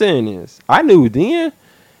 What I'm saying is, I knew then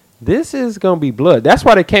this is gonna be blood. That's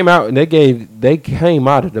why they came out and they came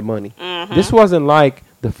out of the money. This wasn't like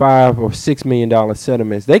the $5 or $6 million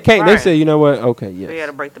settlements. They came. They said, you know what? Okay, yes. We had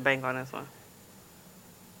to break the bank on this one.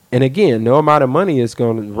 And again, no amount of money is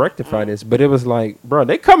going to rectify this. But it was like, bro,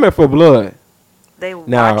 they coming for blood. They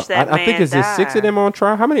Now, watched that man I think it's just 6 of them on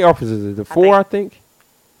trial. How many officers is it? 4, I think.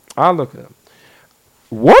 I'll look it up.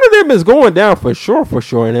 One of them is going down for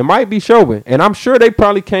sure, and it might be Chauvin. And I'm sure they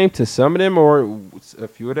probably came to some of them or a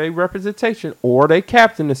few of their representation, or they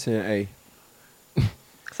captain and said, hey.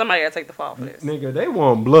 Somebody got to take the fall for this. Nigga, they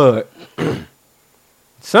want blood.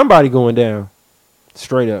 Somebody going down.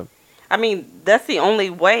 Straight up. I mean, that's the only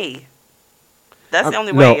way. That's the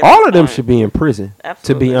only way. way. No, all of them should be in prison.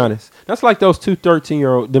 Absolutely. To be honest. That's like those 2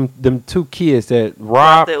 13-year-old, them 2 kids that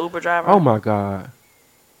robbed. The Uber driver. Oh, my God.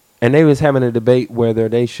 And they was having a debate whether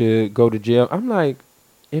they should go to jail. I'm like,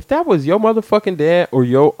 if that was your motherfucking dad or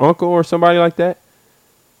your uncle or somebody like that,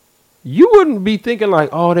 you wouldn't be thinking like,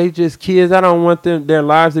 oh, they just kids. I don't want their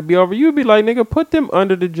lives to be over. You'd be like, nigga, put them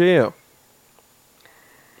under the jail.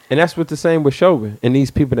 And that's what the same with Chauvin and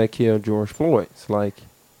these people that killed George Floyd. It's like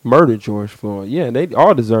murdered George Floyd. Yeah, they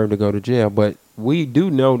all deserve to go to jail. But we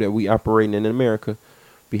do know that we operating in America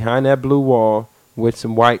behind that blue wall with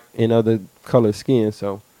some white and other colored skin.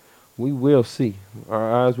 So we will see.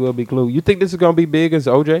 Our eyes will be glued. You think this is going to be big as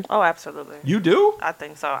OJ? Oh, absolutely. You do? I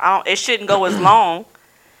think so. It shouldn't go as long,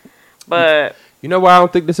 but... You know why I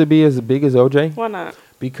don't think this would be as big as OJ? Why not?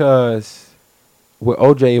 Because with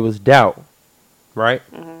OJ, it was doubt, right?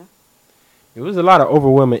 Mm-hmm. It was a lot of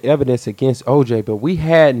overwhelming evidence against OJ, but we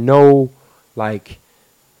had no, like,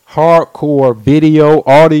 hardcore video,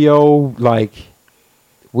 audio, like,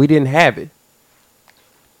 we didn't have it.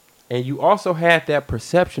 And you also had that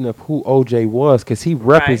perception of who OJ was because he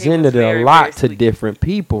represented a lot to different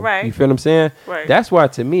people. Right. You feel what I'm saying? Right. That's why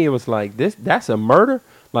to me it was like that's a murder,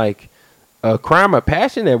 like a crime of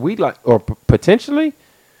passion that we like, or potentially.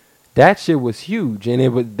 That shit was huge,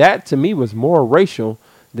 and that to me was more racial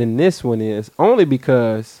than this one is, only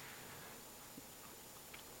because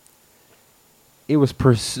it was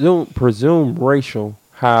presumed racial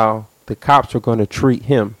how the cops were going to treat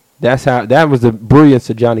him. That was the brilliance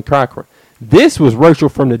of Johnny Cochran. This was racial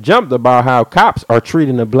from the jump about how cops are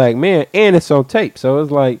treating a black man, and it's on tape. So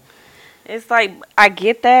it's like I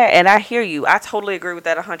get that, and I hear you. I totally agree with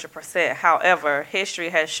that 100%. However, history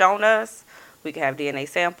has shown us we can have DNA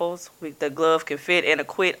samples, the glove can fit and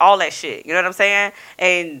acquit, all that shit. You know what I'm saying?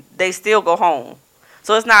 And they still go home.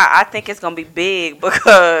 So it's not. I think it's gonna be big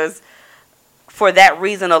because for that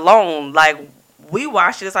reason alone, like we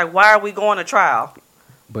watched it. It's like, why are we going to trial?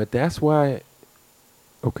 But that's why.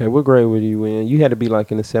 Okay, what grade were you in? You had to be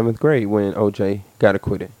like in the 7th grade when OJ got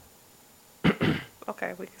acquitted.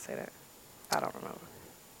 Okay, we can say that. I don't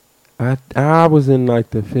remember. I was in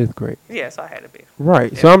like the 5th grade. Yeah, so I had to be.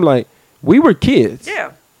 Right. Yeah. So I'm like, we were kids.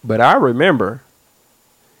 Yeah. But I remember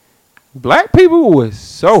black people was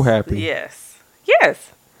so happy. Yes.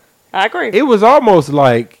 Yes. I agree. It was almost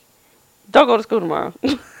like don't go to school tomorrow.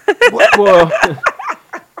 well,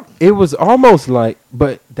 it was almost like,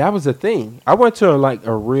 but that was the thing. I went to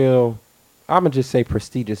a real, I'm gonna just say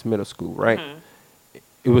prestigious middle school, right? Mm-hmm.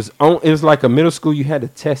 It was like a middle school you had to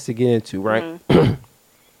test to get into, right? Mm-hmm.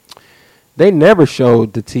 They never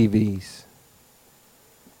showed the TVs.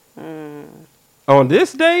 On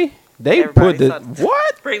this day, they put the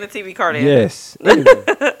what? Bring the TV card in. Yes.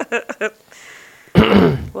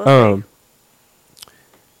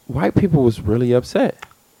 White people was really upset.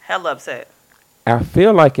 Hell upset. I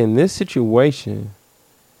feel like in this situation,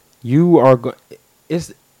 you are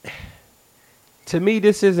to me,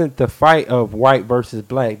 this isn't the fight of white versus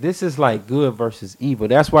black. This is like good versus evil.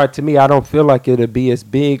 That's why, to me, I don't feel like it'll be as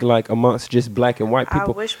big like amongst just black and white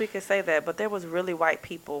people. I wish we could say that, but there was really white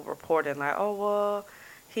people reporting like, oh, well,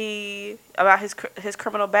 about his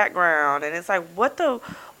criminal background, and it's like, what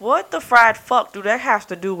the fried fuck do that have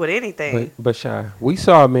to do with anything? But Shy, we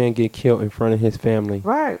saw a man get killed in front of his family,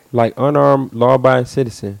 right? Like unarmed, law-abiding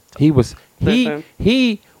citizen. He was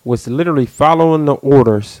literally following the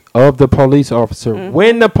orders of the police officer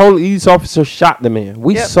when the police officer shot the man.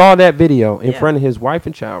 We saw that video in front of his wife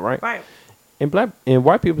and child, right? Right. And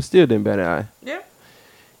white people still didn't bat an eye. Yeah.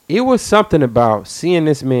 It was something about seeing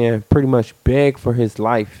this man pretty much beg for his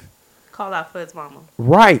life. Call out for his mama.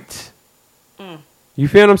 Right. You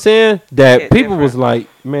feel what I'm saying? That people different. was like,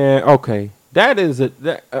 man, okay, that is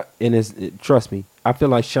trust me, I feel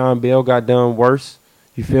like Sean Bell got done worse.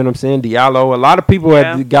 You feel what I'm saying? Diallo, a lot of people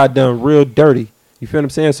had got done real dirty. You feel what I'm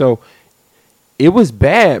saying? So it was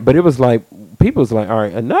bad, but it was like people was like, all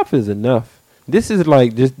right, enough is enough. This is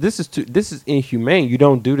like this is inhumane. You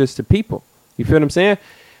don't do this to people. You feel what I'm saying?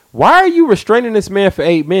 Why are you restraining this man for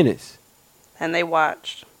 8 minutes? And they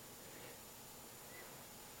watched.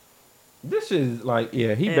 This is like,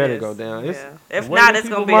 yeah, he It better is. go down. It's, Yeah. If the way not, them it's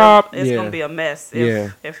gonna people be mob, it's yeah. gonna be a mess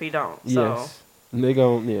Yeah. if he don't. Yes. So They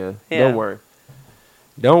gon' yeah. Yeah. Don't worry.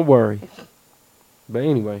 Don't worry. But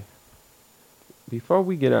anyway, before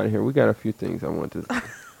we get out of here, we got a few things I want to.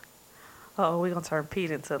 we're gonna turn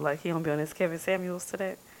Pete into like he gonna be on his Kevin Samuels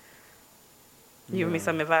today. You give me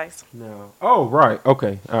some advice. No. Oh right.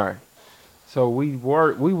 Okay. All right. So we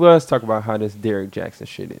was talking about how this Derrick Jaxn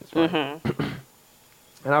shit is, right? Mm-hmm.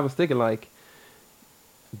 And I was thinking like,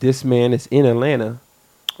 this man is in Atlanta,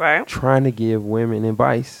 Right. trying to give women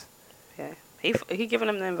advice. Yeah. He giving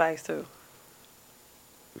them the advice too.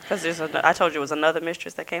 Cause I told you it was another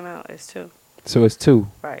mistress that came out. It's two. So it's two.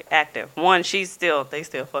 Right. Active. One. They still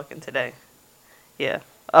fucking today. Yeah.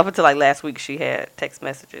 Up until like last week, she had text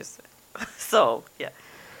messages. So yeah.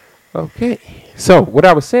 Okay. So what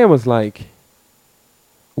I was saying was like,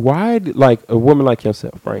 why, like a woman like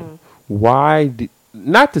yourself, right? Mhm. Why,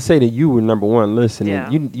 not to say that you were number one listening. Yeah.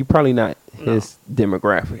 You probably not his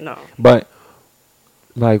demographic. No. But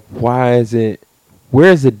like, where's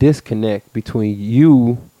the disconnect between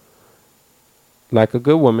you, like a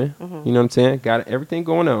good woman, Mhm. you know what I'm saying? Got everything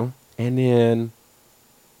going on. And then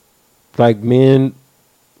like men,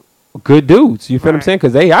 good dudes, you feel what I'm Right. saying?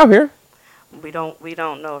 Because they out here. We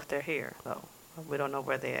don't know if they're here though. We don't know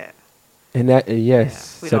where they at. And that,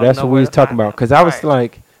 yes. Yeah, we So don't that's know what we where was to talking find about. them. Because I was Right.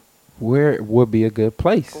 like, where would be a good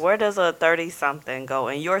place? Where does a 30-something go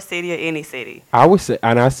in your city or any city? I would say,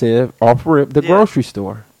 and I said off rip, the Yeah. grocery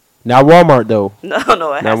store. Not Walmart though. No, it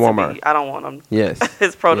Not has to Walmart. be. I don't want him. Yes.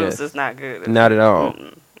 His produce Yes. is not good. Not at all.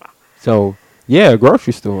 Mm-mm. So yeah,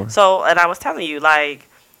 grocery store. So, and I was telling you, like,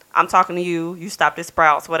 I'm talking to you. You stopped at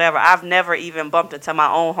Sprouts, whatever. I've never even bumped into my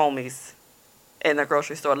own homies in the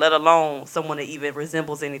grocery store, let alone someone that even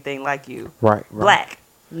resembles anything like you. Right. Black,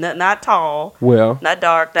 not tall, Well, not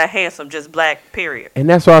dark, not handsome, just black. Period. and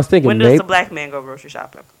that's what I was thinking. When does Maybe, the black man go grocery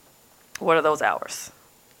shopping? What are those hours?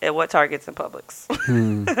 At what Targets and Publix?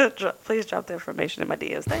 Please drop the information in my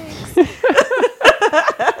DMs. Thanks.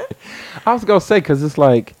 I was gonna say, because it's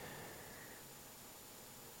like,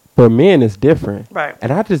 for men it's different, Right.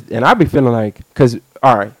 And I be feeling like, because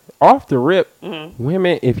all right, off the rip, Mm-hmm.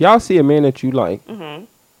 women, if y'all see a man that you like, Mm-hmm.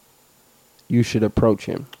 you should approach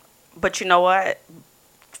him. But you know what?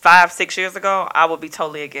 5-6 years ago, I would be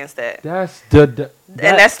totally against that. That's And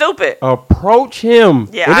that's stupid. approach him.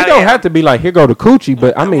 Yeah, and it I don't am. have to be like, here go the coochie,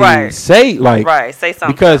 but I mean, Right. say like, Right. Say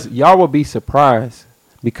something. because y'all will be surprised.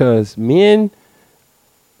 Because men,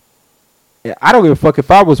 I don't give a fuck if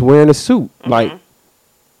I was wearing a suit, like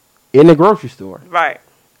in the grocery store. Right.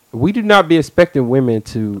 We do not be expecting women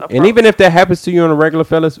to, and Approach. even if that happens to you on a regular,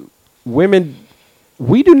 fellas, women,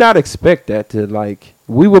 we do not expect that to, like,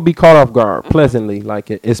 we will be caught off guard pleasantly, like,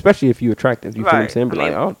 especially if you're attractive. You feel what I'm saying? Be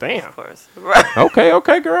like, oh, damn. Of course. Right.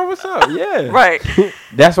 Okay, girl, what's up? Yeah. Right.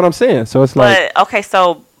 That's what I'm saying. So it's like, But okay,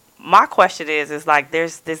 so my question is like,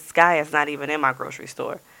 there's this guy is not even in my grocery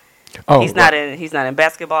store. oh, He's not in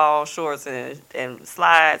basketball shorts and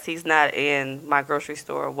slides. He's not in my grocery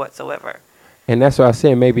store whatsoever. and that's what I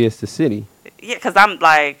said. Maybe it's the city. Yeah, because I'm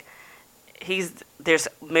like, there's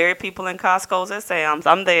married people in Costco's and Sam's.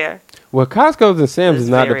 I'm there. Well, Costco's and Sam's It's is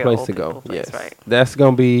not the very place old to go. people place, Yes, right. that's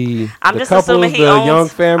gonna be I'm the just couples, assuming he the owns. young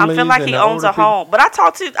families. I feel like and he the owns older a home. But I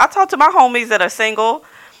talked to my homies that are single,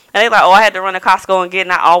 and they like, oh, I had to run to Costco and get.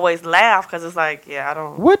 And I always laugh because it's like, yeah, I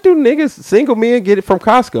don't. people. What do niggas, single men, get it from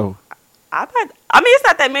Costco? I mean, it's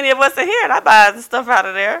not that many of us in here, and I buy the stuff out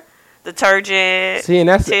of there. Detergent, See, and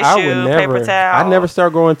that's tissue, I would never. paper towel. I never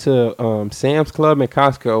start going to Sam's Club and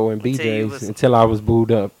Costco and Until you BJ's was- until I was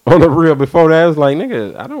booed up. On the real, before that, I was like,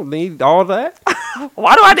 nigga, I don't need all that.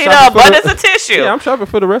 Why do I need shopping an for abundance the- of tissue? Yeah, I'm shopping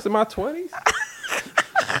for the rest of my 20s.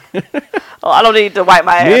 Oh, I don't need to wipe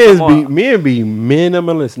my ass no more. Men be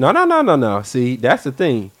minimalist. No. See, that's the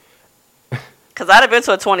thing. Because I'd have been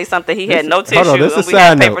to a 20-something. He had no tissue, Hold on, this and is we a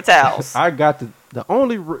had side paper note. towels. I got the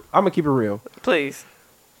only. I'm gonna keep it real. Please.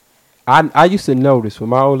 I used to notice when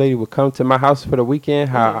my old lady would come to my house for the weekend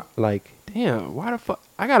how Mm-hmm. like, damn, why the fuck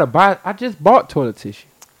I just bought toilet tissue.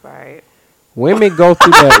 Right. Women go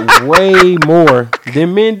through that way more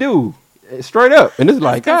than men do. Straight up. And it's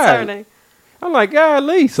like, That's God. concerning. I'm like,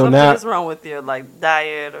 golly. So Something now is wrong with your like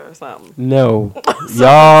diet or something. no. Something's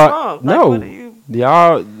Y'all wrong. Like, no. what are you-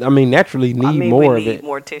 Y'all I mean naturally need I mean, more we of need it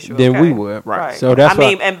more tissue than okay? we would. Right. So that's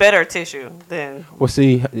and better tissue than well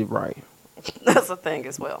see right. that's a thing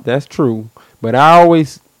as well. That's true. But I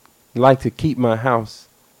always like to keep my house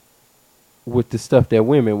with the stuff that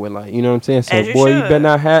women would like. You know what I'm saying? So, As you boy, you should. better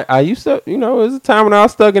not have. I used to, you know, there was a time when I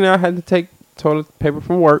was stuck in there, I had to take toilet paper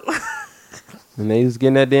from work. And they was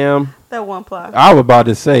getting that damn. That one ply. I was about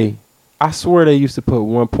to say, I swear they used to put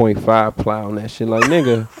 1.5 ply on that shit. Like,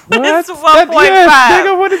 nigga, what? It's 1.5.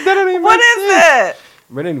 Nigga, what is that? Don't even What make is sense. that?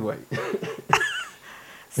 But anyway.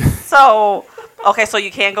 So, okay, so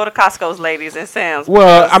you can't go to Costco's, ladies, and Sam's.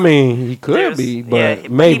 Well, because I mean, he could be, but yeah,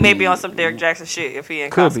 maybe. he may be on some Derrick Jaxn shit if he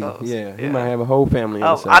in Could Costco's. be, yeah. He might have a whole family in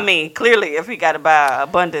the Oh, same. I mean, clearly, if he got to buy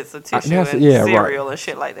abundance of tissue and cereal and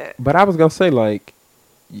shit like that. But I was gonna say, like,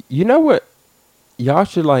 you know what? Y'all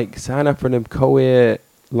should like sign up for them co-ed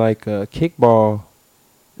like kickball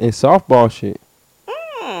and softball shit.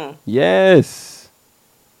 Yes.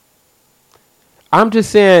 I'm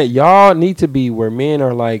just saying, y'all need to be where men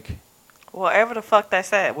are like. Wherever the fuck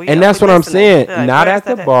that's at. And that's what I'm saying. Like, not at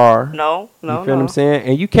the bar. No. You feel what I'm saying?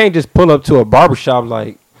 And you can't just pull up to a barbershop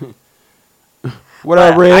like, what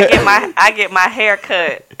up, Red? I get my hair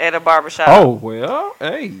cut at a barbershop. Oh, well,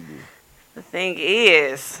 hey. The thing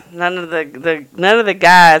is, none of the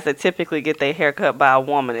guys that typically get their hair cut by a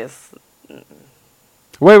woman is.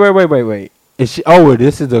 Wait. Is she? Oh,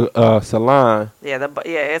 this is the salon. Yeah,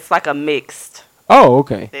 it's like a mixed. Oh,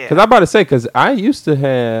 okay. Yeah. Because I'm about to say, because I used to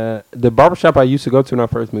have the barbershop I used to go to when I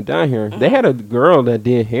first moved down here. They had a girl that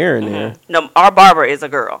did hair in there. No, our barber is a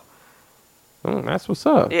girl. Oh, that's what's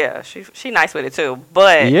up. Yeah, she nice with it too.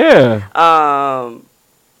 But yeah.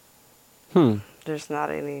 There's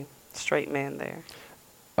not any straight men there.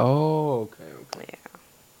 Oh, okay. Yeah.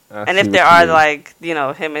 I And see if there what you are, mean.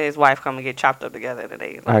 like, him and his wife come and get chopped up together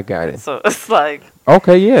today. Like, I got it. So it's like,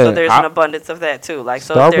 okay, yeah. so there's an abundance of that too. Like,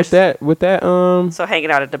 so start if there's with that. So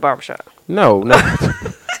hanging out at the barbershop. No.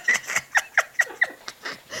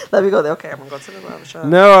 Let me go there. Okay, I'm gonna go to the barbershop.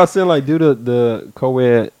 No, I said like do the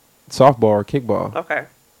co-ed softball or kickball. Okay.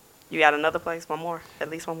 You got another place? One more? At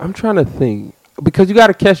least one more? I'm trying to think because you got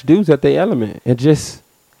to catch dudes at their element and just.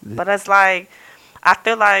 But it's like, I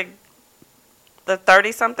feel like the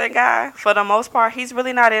 30-something guy, for the most part, he's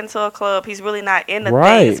really not into a club. He's really not into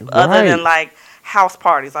things other than like house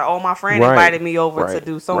parties. Like, oh, my friend invited me over to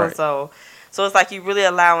do so and so. So it's like you really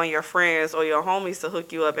allowing your friends or your homies to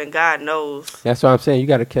hook you up, and God knows. That's what I'm saying. You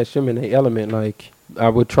got to catch them in their element. Like I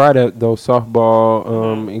would try those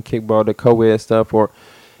softball and kickball, the co-ed stuff, or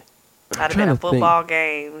I'd have been to football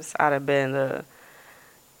games. I'd have been to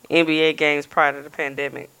NBA games prior to the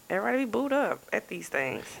pandemic. Everybody be booed up at these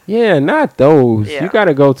things. Yeah, not those. Yeah. You got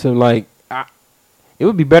to go to like. It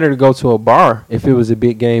would be better to go to a bar if it was a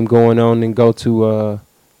big game going on than go to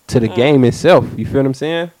the game itself. You feel what I'm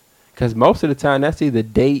saying? Because most of the time that's either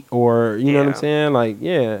date or you know what I'm saying. Like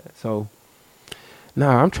So,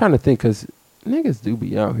 I'm trying to think because niggas do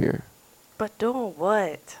be out here. But doing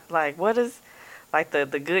what? Like what is like the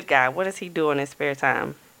good guy? What is he doing in his spare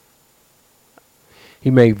time? He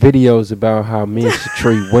make videos about how men should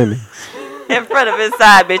treat women. In front of his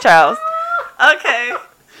side bitch house. Okay.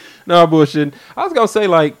 No, bullshit. I was going to say,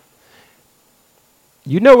 like,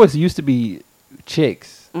 you know what used to be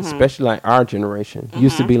chicks, especially like our generation,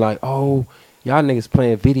 used to be like, oh, y'all niggas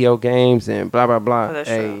playing video games and blah, blah, blah. Oh, that's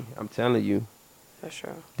hey, true. I'm telling you. That's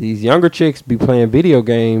true. These younger chicks be playing video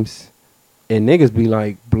games and niggas be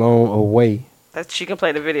like blown away. That she can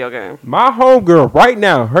play the video game. My homegirl right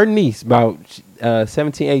now, her niece, about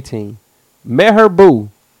 17, 18, met her boo,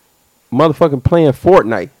 motherfucking playing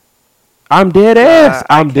Fortnite. I'm dead ass.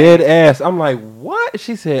 I'm dead ass. I'm like, what?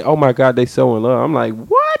 She said, oh my God, they so in love. I'm like,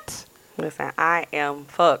 what? Listen, I am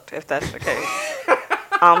fucked if that's the case.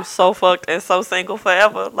 I'm so fucked and so single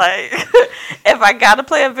forever. Like, if I gotta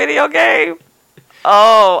play a video game,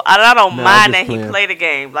 I don't mind that he play the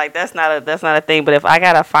game. Like that's not a thing. But if I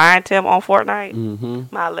gotta find him on Fortnite,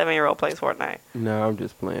 my 11-year-old plays Fortnite. No, I'm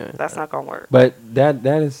just playing. That's not gonna work. But that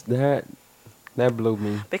blew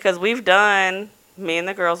me because we've done. Me and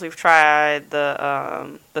the girls, we've tried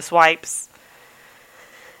the swipes.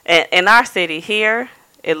 And in our city here,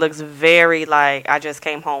 it looks very like I just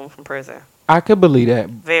came home from prison. I could believe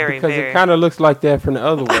that. Because it kind of looks like that from the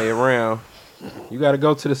other way around. You got to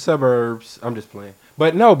go to the suburbs. I'm just playing.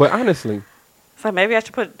 But honestly. So maybe I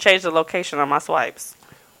should change the location on my swipes.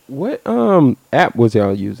 What app was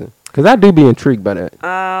y'all using? Because I do be intrigued by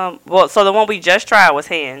that. Well, so the one we just tried was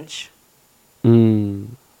Hinge.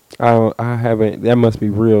 I haven't. That must be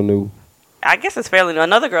real new. I guess it's fairly new.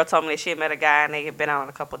 Another girl told me that she had met a guy and they had been out on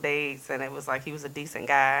a couple dates, and it was like he was a decent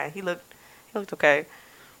guy. He looked okay.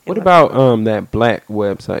 What about that Black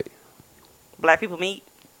website? Black People Meet.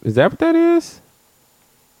 Is that what that is?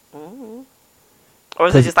 Mm-hmm. Or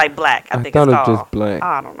is it just like Black? I think thought it's called. It was just Black.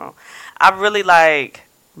 I don't know. I really like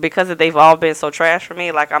because they've all been so trash for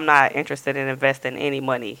me. Like I'm not interested in investing any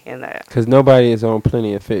money in that. Because nobody is on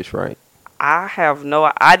Plenty of Fish, right? I have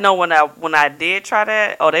no. I know when I did try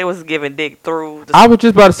that. Oh, they was giving dick through. I was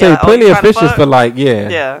just about to say Yeah, plenty you of tryna fishes fuck? for like yeah.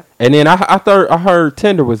 Yeah. And then I heard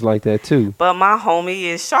Tinder was like that too. But my homie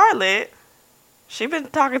in Charlotte, she been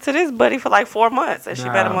talking to this buddy for like 4 months, and she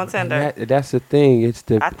met him on And Tinder. that's the thing. It's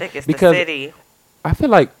the I think it's because the city. I feel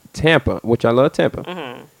like Tampa, which I love Tampa,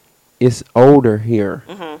 Mhm. it's older here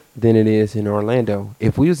Mhm. than it is in Orlando.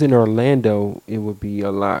 If we was in Orlando, it would be a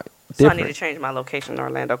lot So I different. need to change my location in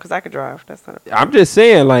Orlando because I could drive. That's not. I'm just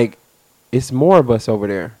saying, like, it's more of us over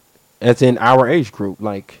there. That's in our age group.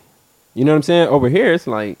 Like, you know what I'm saying? Over here, it's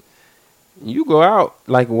like, you go out.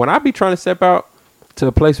 Like, when I be trying to step out to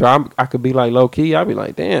a place where I could be, like, low-key, I be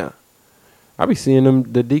like, damn. I be seeing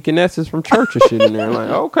the deaconesses from church and shit in there. Like,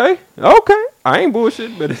 okay. I ain't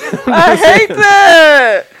bullshit, but I hate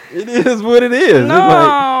that. it is what it is. No.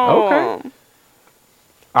 It's like, okay.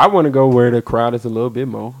 I want to go where the crowd is a little bit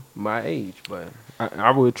more my age, but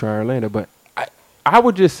I would try Orlando. But I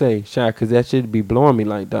would just say, Shy, because that shit be blowing me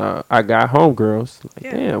like, dog. I got homegirls. Like,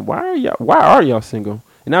 Yeah. damn, why are y'all single?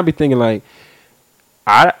 And I be thinking like,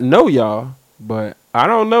 I know y'all, but I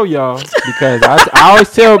don't know y'all because I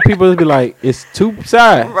always tell people to be like, it's two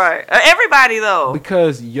sides. Right. Everybody though.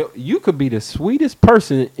 Because you could be the sweetest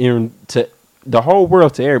person to the whole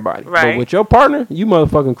world to everybody. Right. But with your partner, you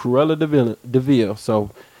motherfucking Cruella DeVille.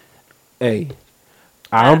 So, hey,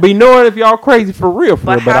 I don't be knowing if y'all crazy for real,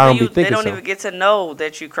 but I don't be thinking They don't so. even get to know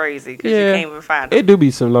that you crazy because Yeah. you can't even find them. It do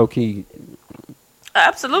be some low key.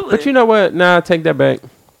 Absolutely. But you know what? Nah, I take that back.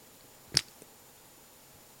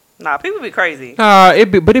 Nah, people be crazy.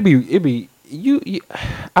 It be you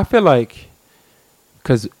I feel like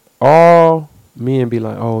because all men be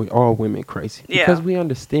like, oh, all women crazy. Yeah. Because we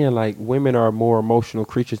understand like women are more emotional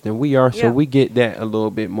creatures than we are, so Yeah. we get that a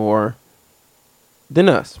little bit more than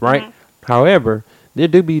us, right? Mhm. However, there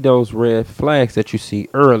do be those red flags that you see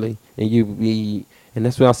early, and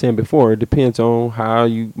that's what I was saying before. It depends on how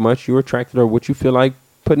much you're attracted or what you feel like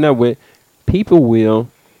putting up with. People will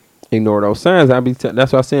ignore those signs.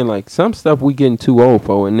 That's why I'm saying like some stuff we getting too old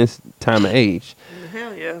for in this time of age.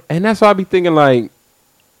 Hell yeah. And that's why I be thinking like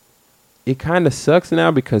it kind of sucks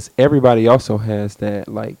now because everybody also has that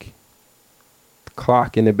like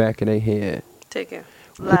clock in the back of their head, Ticking.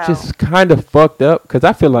 which is kind of fucked up. Because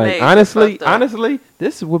I feel like Major honestly, fucked up.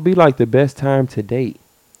 this would be like the best time to date.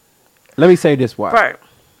 Let me say this why. Right.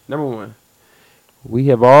 Number one, we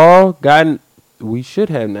have all gotten. We should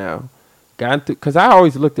have now gotten through. Because I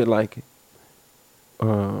always looked at like,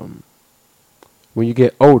 when you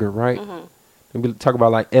get older, right? Mhm. And we talk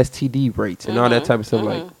about like STD rates and all that Mhm, type of stuff. mhm.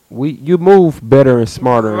 Like you move better and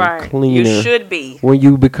smarter Right. and cleaner. You should be. When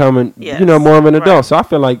you becoming, Yes. more of an adult. Right. So I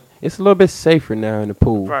feel like it's a little bit safer now in the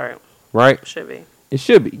pool, Right. right? Should be. It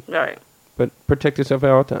should be, Right. but protect yourself at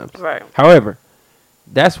all times. Right. However,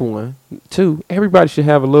 that's one. Two, everybody should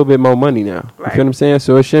have a little bit more money now. You Right. feel what I'm saying?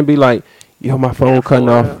 So it shouldn't be like, yo, my phone Can't cutting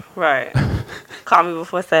afford off. it. Right. Call me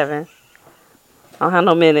before 7. I don't have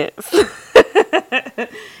no minutes.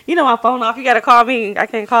 You know my phone off. You gotta call me. I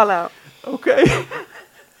can't call out. Okay.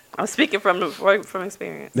 I'm speaking from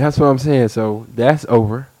experience. That's what I'm saying. So that's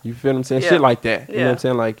over. You feel what I'm saying? Yeah. Shit like that. You know Yeah. what I'm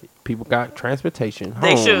saying? Like people got transportation, They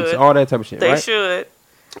homes, should. all that type of shit. They right? should.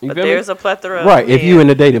 You But feel me? there's a plethora. Right. Of If you in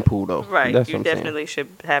the dating pool though. Right. That's You what I'm definitely should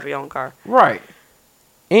have your own car. saying. Right.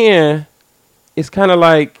 And it's kind of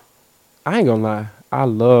like, I ain't gonna lie. I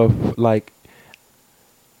love like.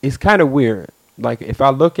 It's kind of weird. Like if I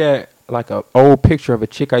look at like a old picture of a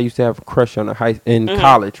chick I used to have a crush on in Mhm.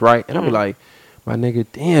 college, right? And I'll be Mhm. like, my nigga,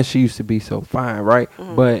 damn, she used to be so fine, right?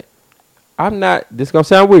 Mhm. But I'm not. This gonna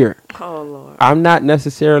sound weird. Oh Lord. I'm not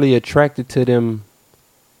necessarily attracted to them.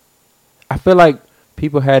 I feel like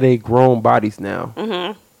people had a grown bodies now.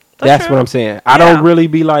 Mhm. That's what I'm saying. I Yeah. don't really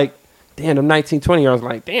be like, damn, them 19, 20-year-olds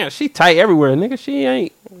like, damn, she tight everywhere. Nigga, she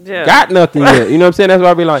ain't Yeah. got nothing yet. You know what I'm saying? That's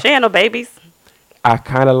why I be like, She ain't no babies. I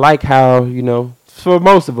kind of like how, for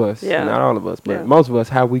most of us, Yeah. not all of us, but Yeah. most of us,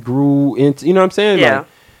 how we grew into, you know what I'm saying? Yeah.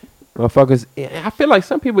 Like, motherfuckers, I feel like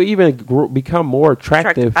some people even become more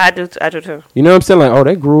attractive. I do too. You know what I'm saying? Like, oh,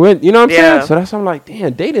 they grew in. You know what I'm Yeah. saying? So that's why I'm like,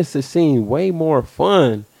 damn, dating just seem way more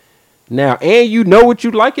fun now. And you know what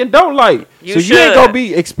you like and don't like. You so you ain't should. gonna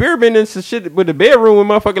be experimenting some shit with the bedroom and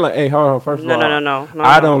motherfucking like, hey, hold on, first of all. No.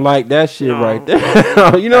 I don't like that shit No. right there.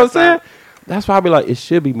 You know what I'm That's saying? not- That's why I be like, it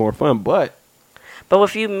should be more fun. But But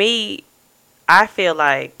if you meet, I feel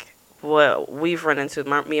like what we've run into,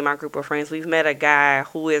 me and my group of friends, we've met a guy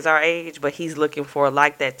who is our age, but he's looking for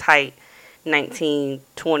like that tight 19,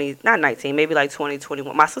 20, not 19, maybe like 20,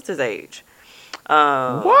 21, my sister's age.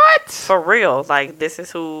 what? For real. Like, this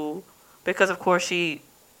is who, because of course she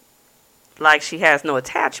has no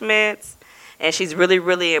attachments. and she's really,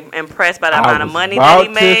 really impressed by the I amount of was money about that he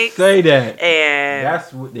to makes. say that. And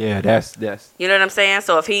That's. You know what I'm saying?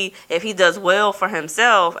 So if he does well for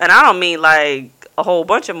himself, and I don't mean like a whole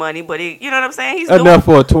bunch of money, but you know what I'm saying? He's enough doing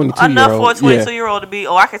for a 22-year-old. enough for a 22-year-old to be.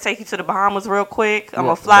 Oh, I can take you to the Bahamas real quick. I'm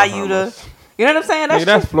gonna fly you to. You know what I'm saying?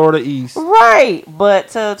 That's Florida East. Right. But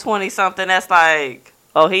to 20 something, that's like,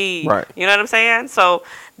 Right. You know what I'm saying? So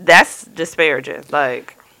that's disparaging.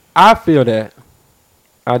 Like, I feel that.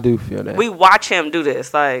 I do feel that. we watch him do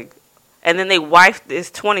this, like, and then they wife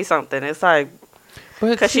is 20 something. It's like,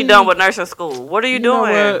 because she done with nursing school. What are you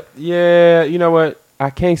doing? What? Yeah, you know what?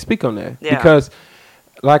 I can't speak on that because,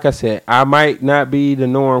 like I said, I might not be the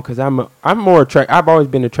norm because I'm more attracted. I've always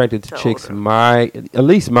been attracted to chicks at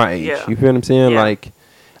least my age. Yeah. You feel what I'm saying? Yeah. Like,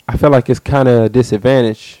 I feel like it's kind of a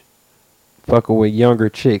disadvantage fucking with younger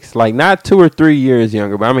chicks. Like, not 2 or 3 years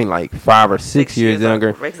younger, but I mean like 5 or 6 years younger.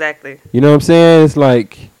 Exactly. You know what I'm saying? It's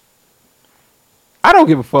like, I don't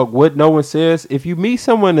give a fuck what no one says. If you meet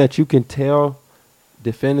someone that you can tell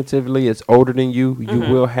definitively is older than you, you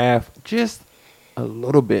will have just a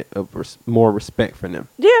little bit of more respect for them.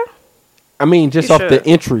 Yeah. I mean, just off the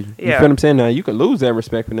entry. You Yeah. feel what I'm saying? Now, you can lose that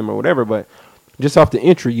respect for them or whatever, but just off the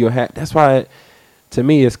entry, you'll have. That's why, to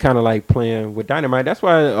me, it's kind of like playing with dynamite. That's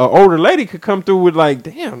why an older lady could come through with like,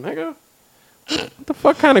 damn, nigga, what the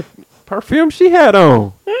fuck kind of perfume she had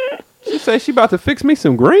on? She said she about to fix me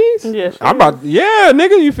some greens? Yeah, yeah,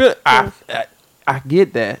 nigga, you feel. I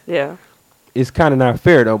get that. Yeah. It's kind of not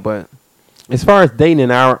fair though, but as far as dating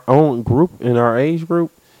in our own group, in our age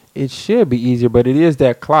group, it should be easier, but it is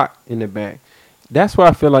that clock in the back. That's why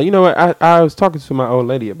I feel like, you know what, I was talking to my old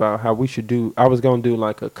lady about how we should do, I was going to do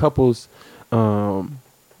like a couples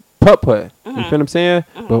putt-putt. You feel what I'm saying?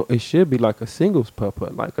 But it should be like a singles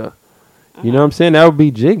putt-putt, like a, you know what I'm saying? That would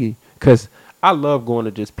be jiggy, because I love going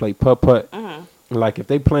to just play putt-putt. Like if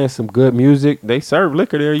they playing some good music, they serve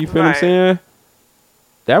liquor there, you feel what I'm saying?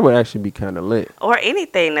 That would actually be kind of lit. Or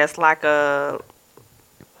anything that's like a,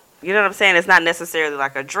 you know what I'm saying? It's not necessarily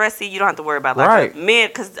like a dressy. You don't have to worry about like a men,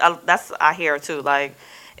 because that's I hear too. Like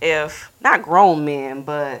if not grown men,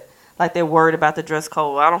 but like they're worried about the dress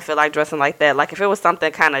code. I don't feel like dressing like that. Like if it was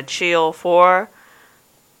something kind of chill for.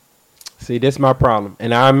 See, that's my problem,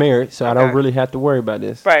 and I'm married, so I don't really have to worry about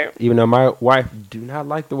this. Right. Even though my wife do not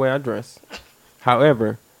like the way I dress.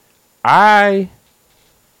 However, I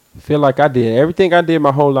feel like I did everything I did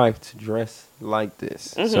my whole life to dress like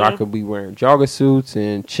this, so I could be wearing jogger suits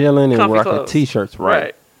and chilling and rocking t-shirts.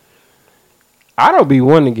 Right. I don't be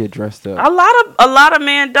wanting to get dressed up. A lot of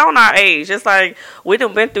men don't our age. It's like we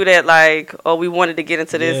done been through that. Like, oh, we wanted to get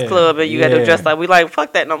into this club and you got to dress like we like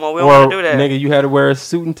fuck that no more. We don't want to do that. Nigga, you had to wear a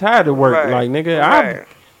suit and tie to work. Like, nigga,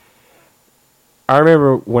 I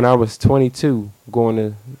remember when I was 22 going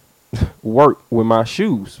to work with my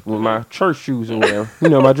shoes, with my church shoes or whatever. You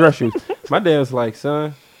know, my dress shoes. My dad was like,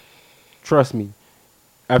 son, trust me.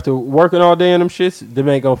 After working all day in them shits, them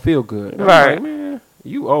ain't gonna feel good. Right. Like, man,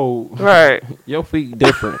 you old. Right. Your feet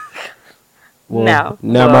different. Well,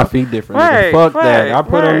 now my feet different. Right, fuck that. I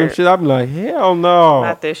put on them shit. I'm like, hell no.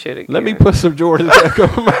 Not this shit again. Let me put some Jordans back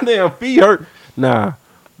on. My damn feet hurt. Nah,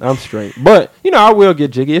 I'm straight. But, you know, I will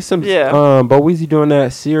get jiggy. It's some, but Weezy doing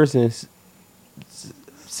that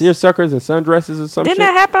seersuckers and sundresses or something. Didn't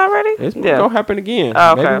that happen already? It's gonna happen again.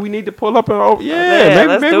 Oh, okay. Maybe we need to pull up and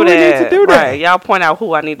maybe we need to do that. Right. Y'all point out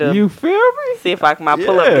who I need to. You feel me? See if I can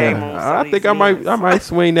pull up game on. I think I might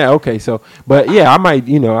swing that. Okay, so but yeah, I might.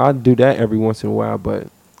 You know, I'll do that every once in a while, but.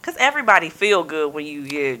 Because everybody feel good when you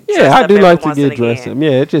get dressed up. I do like to get dressed up.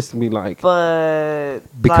 Yeah, it just be like. But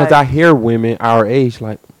because I hear women our age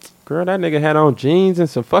like, girl, that nigga had on jeans and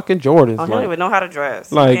some fucking Jordans. Oh, he don't even know how to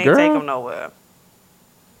dress. Like, you can't girl, take him nowhere.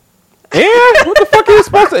 And what the fuck he was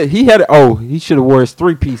supposed to? He had he should have wore his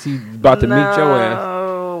 3-piece. He about to meet your ass.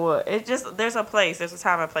 No, it just there's a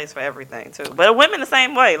time and place for everything too. But women the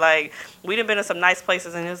same way. Like we done been to some nice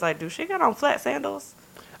places and it's like, dude, she got on flat sandals.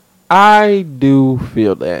 I do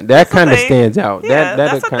feel that kind of stands out. Yeah,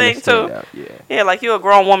 that's a thing too. Out. Yeah, like you're a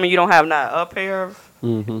grown woman, you don't have not a pair of.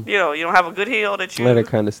 You know, you don't have a good heel that you. Let it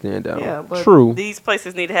kind of stand out. Yeah, but true. These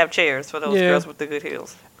places need to have chairs for those girls with the good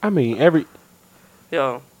heels. I mean,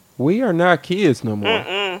 we are not kids no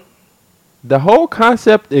more. The whole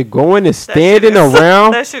concept of going and standing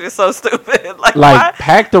around. That shit is so stupid. Like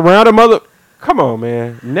packed around a mother. Come on,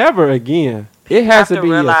 man. Never again. It has to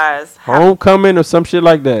be a homecoming or some shit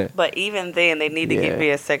like that. But even then, they need to give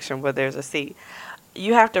me a section where there's a seat.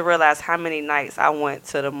 You have to realize how many nights I went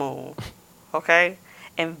to the moon, okay,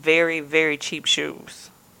 in very, very cheap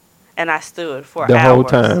shoes, and I stood for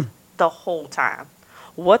hours. The whole time.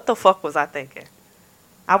 What the fuck was I thinking?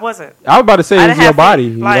 I wasn't. I was about to say I it's didn't your have body.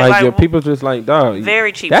 feet. Like, Like, people just like, dog.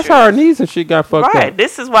 very cheap That's shoes. how her knees and shit got fucked Right. up.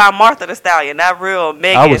 This is why I'm Martha the Stallion, not real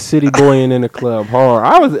Megan. I was city boying in the club hard.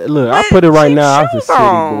 I With put it right cheap now. I was a shoes city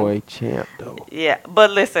on. boy champ though. Yeah,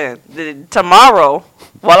 but listen, tomorrow,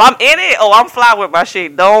 while I'm in it, I'm fly with my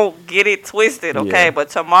shit. Don't get it twisted, okay? Yeah. But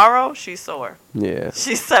tomorrow, she's sore. Yeah.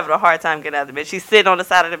 She's having a hard time getting out of the bed. She's sitting on the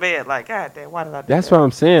side of the bed like, God damn, why did I do That's that? what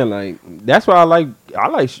I'm saying. Like, that's why I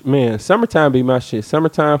like, man, summertime be my shit.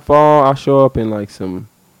 Summertime, fall, I'll show up in like some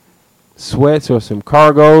sweats or some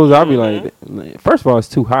cargos. I'll be like, first of all, it's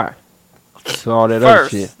too hot. So all that other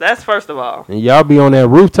shit. That's first of all. And y'all be on that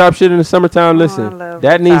rooftop shit in the summertime. I Listen, love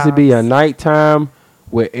that needs to be a rooftops. nighttime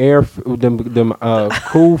with them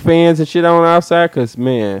cool fans and shit on outside. Cause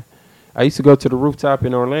man, I used to go to the rooftop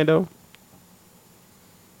in Orlando.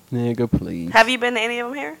 Nigga, please. Have you been to any of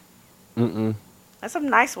them here? Mm-mm. There's some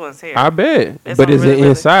nice ones here. I bet. It's But some is really, it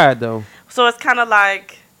inside though? So it's kind of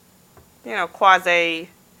like, quasi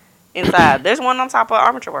inside. There's one on top of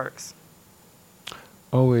Armature Works.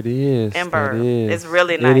 Oh, it is. Ember. That is. It's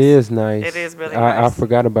really nice. It is nice. It is really I nice.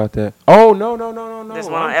 forgot about that. Oh, no. There's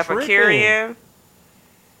one on I'm tripping. Epicurean.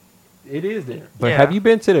 It is there. But Yeah. have you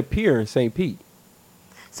been to the pier in St. Pete?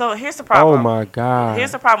 So here's the problem. Oh, my God.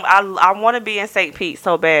 Here's the problem. I want to be in St. Pete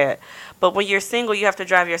so bad. But when you're single, you have to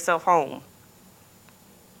drive yourself home.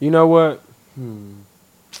 You know what?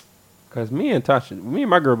 Because me and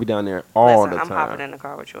my girl be down there all Listen, the I'm time. hopping in the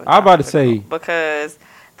car with you. I'm about to say. Because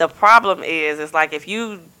the problem is, it's like if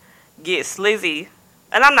you get slizzy,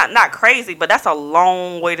 and I'm not crazy, but that's a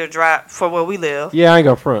long way to drive for where we live. Yeah, I ain't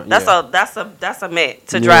gonna front. That's yeah. a met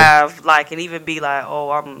to drive like and even be like, you know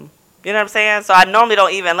what I'm saying? So I normally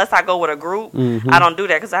don't even, unless I go with a group, I don't do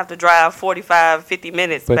that because I have to drive 45, 50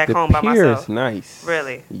 minutes But back the home by pier myself. is nice.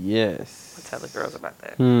 Really? Yes. I'll tell the girls about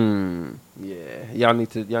that. Yeah. Y'all need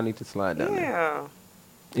to slide down there. Yeah.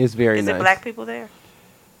 It's very Is nice. it black people there?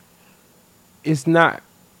 It's not.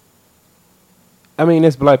 I mean,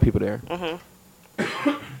 there's black people there.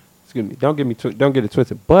 Mm-hmm. Excuse me. Don't get it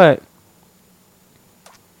twisted. But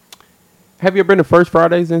have you ever been to First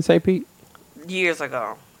Fridays in St. Pete? Years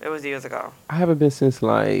ago. It was years ago. I haven't been since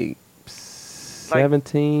like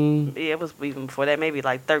 17. Yeah, it was even before that, maybe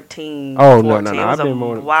like 13, Oh, 14. no. It was I've been a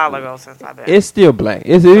more. while ago since I've been. It's still black.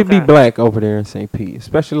 It'd be Okay. black over there in St. Pete,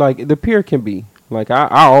 especially like the pier can be. Like I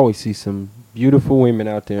always see some beautiful women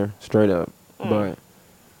out there, straight up. But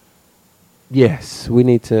yes, we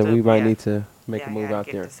need to. We might need to make a move out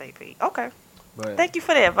there. To St. Pete. Okay. But Thank you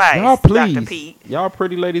for the advice, y'all, please, Dr. Pete. y'all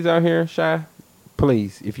pretty ladies out here, shy.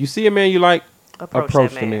 Please, if you see a man you like, approach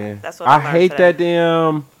that the man. That's what I learned hate today. that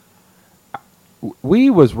damn. We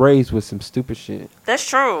was raised with some stupid shit. That's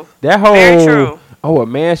true. That whole Very true. a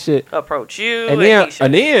man should Approach you, and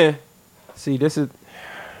then see, this is,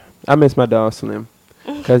 I miss my dog Slim,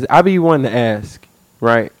 because I be wanting to ask,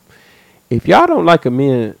 right? If y'all don't like a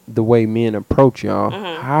man the way men approach y'all,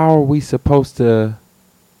 how are we supposed to?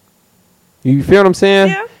 You feel what I'm saying?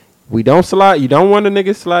 Yeah. We don't slide. You don't want a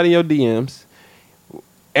nigga slide in your DMs.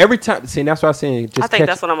 Every time, see, that's what I'm saying. Just I think catch,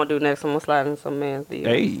 that's what I'm gonna do next. I'm gonna slide in some man's DM.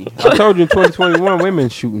 Hey, I told you in 2021, women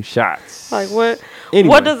shooting shots. Like what? Anyway.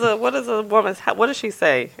 What does a woman's? What does she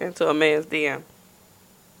say into a man's DM?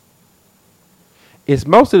 It's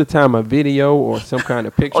most of the time a video or some kind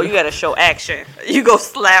of picture. Oh, you gotta show action. You go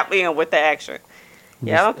slap in with the action.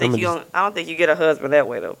 Yeah, I don't think I'm I don't think you get a husband that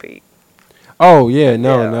way though, Pete. Oh yeah,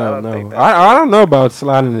 no. I don't think that's I don't know about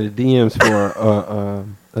sliding in the DMs for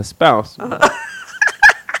a spouse. A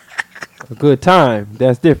good time,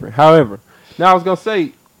 that's different. However, now I was gonna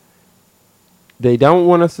say they don't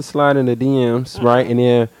want us to slide in the DMs, right? And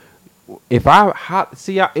then if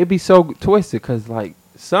it'd be so twisted because like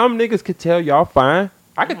some niggas could tell y'all fine.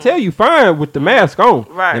 I could tell you fine with the mask on,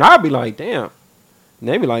 Right? And I'd be like, damn. And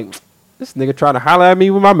they be like, this nigga try to holler at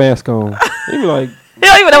me with my mask on. They be like, You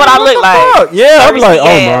don't even know what I look like. fuck? Yeah, I'd be like, oh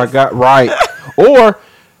Thirsty my ass. God, right. Or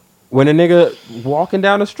when a nigga walking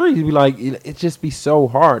down the street, he'd be like, it just be so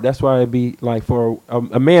hard. That's why it'd be like for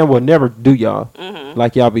a man will never do y'all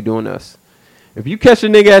like y'all be doing us. If you catch a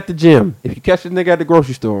nigga at the gym, if you catch a nigga at the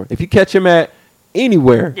grocery store, if you catch him at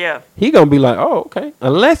anywhere, Yeah. he gonna be like, oh, okay.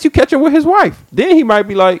 Unless you catch him with his wife. Then he might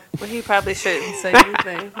be like, But he probably shouldn't say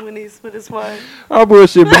anything when he's with his wife. oh,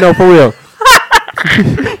 bullshit, but no, for real.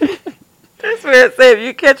 This man said if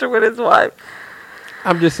you catch him with his wife.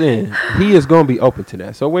 I'm just saying, he is gonna be open to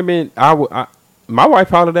that. So women, my wife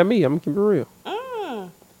hollered at me. I'm gonna be real.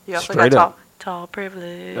 You also Straight got up. tall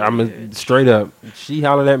privilege. Straight up. She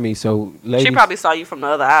hollered at me. So ladies, She probably saw you from the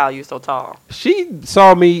other aisle. You so tall. she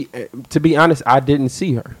saw me. To be honest, I didn't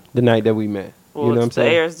see her the night that we met. Well, you know what I'm the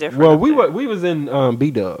saying? air is different. Well, up there. we was in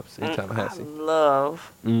B-Dubs in Tallahassee. I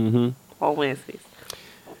love on Wednesdays.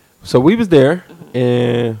 So we was there,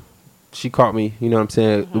 and she caught me, you know what I'm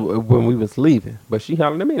saying, when we was leaving. But she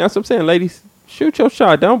hollered at me. That's what I'm saying, ladies. Shoot your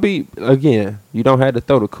shot. Don't be, again, you don't have to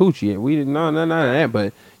throw the coochie in. We didn't know none of that.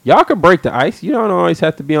 But y'all can break the ice. You don't always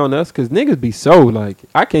have to be on us, because niggas be so, like,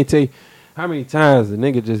 I can't tell you how many times the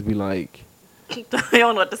nigga just be like. You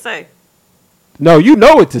don't know what to say. No, you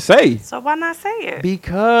know what to say. So why not say it?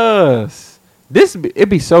 Because it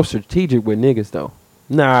be so strategic with niggas, though.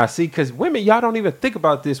 Nah, see, because women, y'all don't even think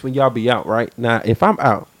about this when y'all be out, right? Now, if I'm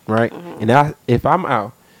out, right, and if I'm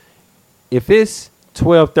out, if it's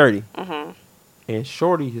 12:30 and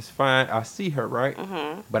shorty is fine, I see her, right?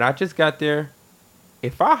 But I just got there.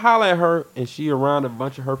 If I holler at her and she around a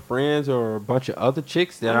bunch of her friends or a bunch of other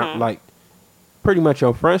chicks that are like pretty much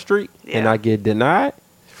on Front Street and I get denied,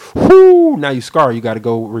 whoo, now you scar. You got to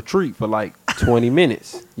go retreat for like 20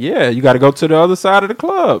 minutes. Yeah, you got to go to the other side of the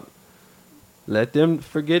club. Let them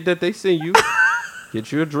forget that they see you.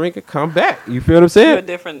 Get you a drink and come back. You feel what I'm saying?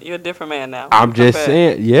 You're a different man now. I'm just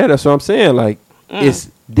saying. Yeah, that's what I'm saying. Like, it's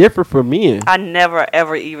different for men. I never,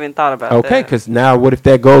 ever even thought about that. Okay, because now what if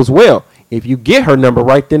that goes well? If you get her number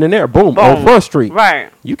right then and there, boom, on Front Street.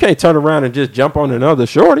 Right. You can't turn around and just jump on another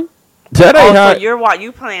shorty. That ain't how. So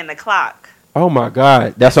you playing the clock. Oh, my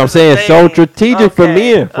God. That's what I'm saying. So strategic for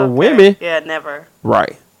men. For women. Yeah, never.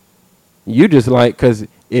 Right. You just like, because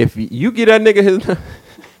if you get that nigga his.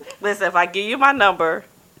 Listen, if I give you my number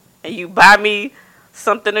and you buy me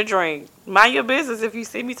something to drink, mind your business if you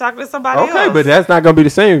see me talking to somebody else. Okay, but that's not going to be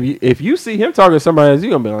the same. If you see him talking to somebody else,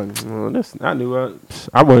 you're going to be like, this, I knew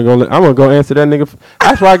I want to go answer that nigga.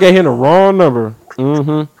 That's why I gave him the wrong number.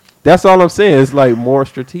 That's all I'm saying. It's like more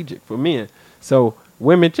strategic for men. So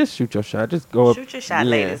women, just shoot your shot. Just go up. Shoot your shot,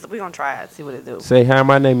 ladies. We're going to try it, see what it do. Say, hi,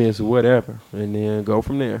 my name is whatever, and then go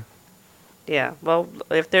from there. Yeah, well,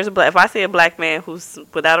 if I see a black man who's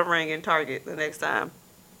without a ring in Target the next time,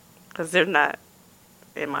 because they're not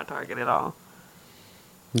in my Target at all.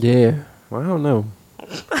 Yeah, well, I don't know.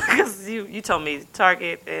 Because you told me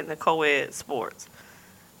Target and the co-ed sports.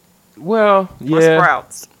 Well, yeah. Or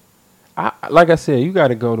Sprouts. Like I said, you got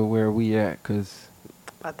to go to where we at, because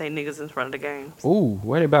I think niggas in front of the games. Ooh,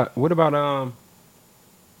 what about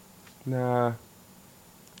nah.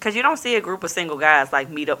 Because you don't see a group of single guys like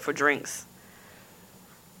meet up for drinks.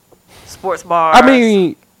 Sports bars. I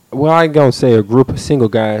mean, well, I ain't gonna say a group of single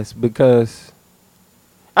guys, because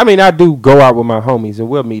I mean, I do go out with my homies and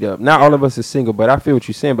we'll meet up. Not all of us is single, but I feel what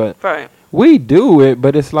you're saying. But we do it,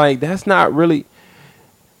 but it's like that's not really.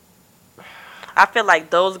 I feel like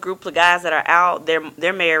those groups of guys that are out,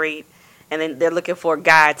 they're married, and then they're looking for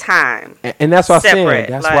guy time. And that's what I'm saying. Separate,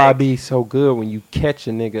 That's why I be so good when you catch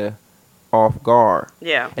a nigga off guard.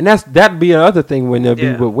 Yeah. And that'd be another thing when they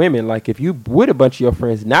be with women. Like if you with a bunch of your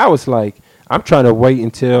friends, now it's like I'm trying to wait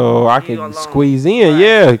until I can squeeze in. Right.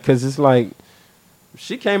 Yeah, because it's like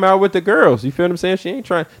she came out with the girls. You feel what I'm saying? She ain't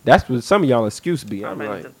trying. That's what some of y'all excuse be. I'm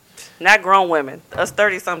like, not grown women. Us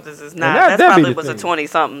 30-somethings is not. That's probably was a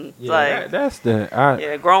 20-something. Yeah, like that's the.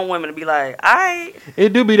 Yeah, grown women to be like,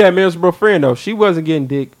 It do be that miserable friend though. She wasn't getting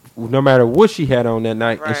dick no matter what she had on that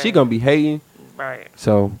night, and she gonna be hating. Right.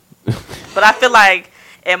 So. But I feel like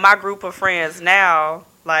in my group of friends now,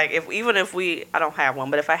 like I don't have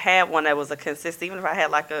one, but if I had one that was a consistent, even if I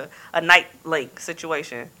had like a night link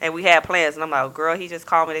situation and we had plans and I'm like, oh, girl, he just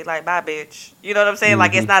called me, they like, bye bitch. You know what I'm saying?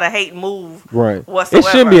 Like it's not a hate move whatsoever.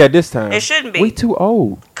 It shouldn't be at this time. It shouldn't be. We too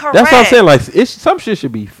old. Correct. That's what I'm saying. Like some shit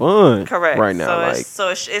should be fun. Correct. Right now. So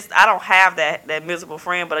it's I don't have that miserable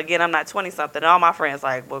friend, but again, I'm not 20-something. All my friends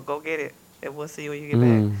like, well, go get it and we'll see you when you get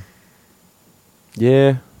back.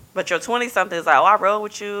 Yeah. But your 20-something is like, oh, I rode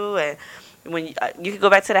with you, and when you can go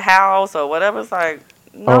back to the house or whatever. It's like,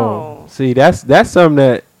 no. Oh, see, that's something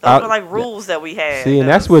that those are like rules that we had. See, and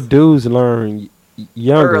that's what dudes learn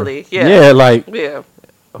younger. Early, yeah. Yeah, like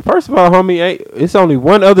First of all, homie, it's only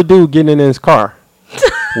one other dude getting in his car.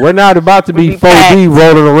 We're not about to be 4D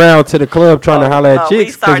rolling around to the club trying to holler at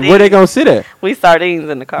chicks, because where they gonna sit at? We sardines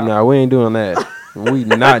in the car. No, we ain't doing that. We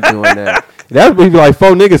not doing that. That would be like 4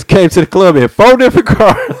 niggas came to the club in 4 different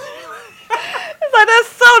cars. It's like, that's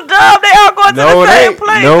so dumb. They all going to the same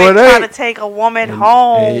place. No, they trying to take a woman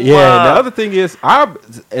home. And the other thing is,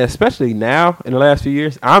 especially now in the last few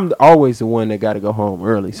years, I'm always the one that got to go home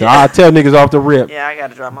early. So I tell niggas off the rip. Yeah, I got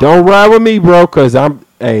to drop my Don't ride with me, bro, because I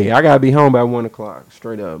got to be home by 1 o'clock,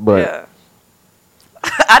 straight up. But yeah.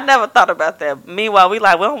 I never thought about that. Meanwhile, we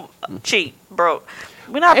don't cheap, broke.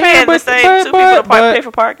 We're not paying the same 2 people to pay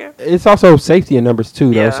for parking. It's also safety in numbers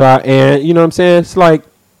too, though. So you know what I'm saying? It's like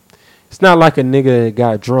it's not like a nigga that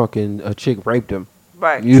got drunk and a chick raped him.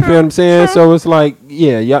 Right. You feel what I'm saying? So it's like,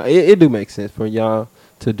 yeah, y'all, it do make sense for y'all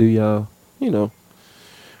to do y'all,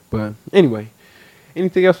 But anyway,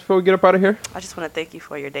 anything else before we get up out of here? I just want to thank you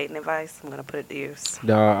for your dating advice. I'm going to put it to use.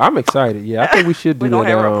 I'm excited. Yeah, I think we should do that. We're going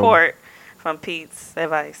to have a report from Pete's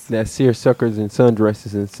advice. That seersuckers and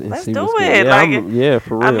sundresses and let's see do what's it. going. Yeah,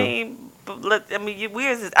 for real. We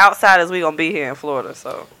as outsiders, we going to be here in Florida,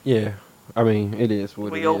 so. Yeah. I mean, it is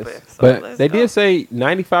what we it open, is. so but they did say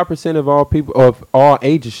 95% of all people of all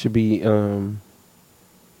ages should be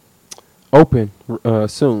open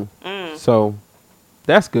soon. So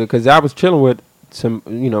that's good because I was chilling with some,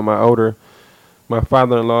 my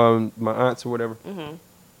father-in-law and my aunts or whatever. And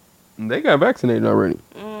they got vaccinated already.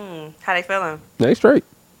 How they feeling? They straight.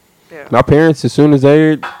 Yeah. My parents, as soon as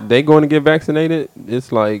they going to get vaccinated,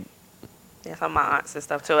 it's like. Yeah, some of my aunts and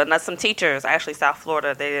stuff too, and some teachers. Actually, South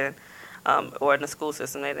Florida, they didn't. Or in the school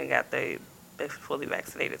system, they fully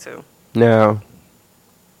vaccinated too. Now,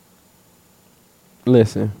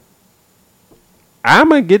 listen, I'm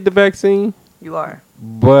going to get the vaccine. You are.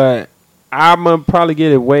 But I'm going to probably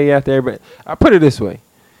get it way after everybody. I put it this way.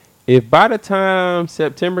 If by the time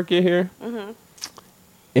September get here,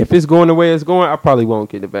 if it's going the way it's going, I probably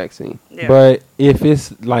won't get the vaccine. Yeah. But if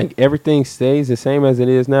it's like everything stays the same as it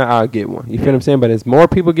is now, I'll get one. You feel what I'm saying? But as more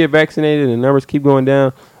people get vaccinated and numbers keep going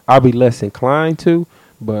down, I'll be less inclined to,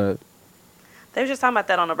 but they were just talking about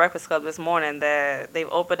that on the Breakfast Club this morning that they've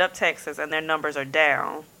opened up Texas and their numbers are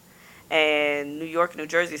down, and New York, New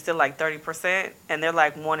Jersey still like 30%, and they're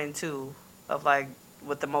like 1 and 2 of like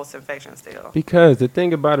with the most infections still. Because the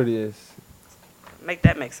thing about it is, make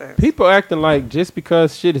sense. People acting like just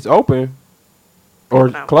because shit is open or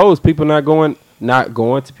closed, people not going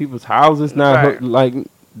to people's houses, like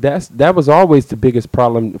that was always the biggest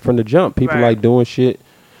problem from the jump. People like doing shit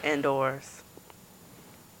indoors.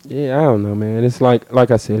 Yeah, I don't know, man. It's like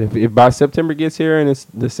I said, if by September gets here and it's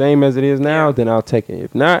the same as it is now, then I'll take it.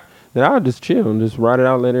 If not, then I'll just chill and just ride it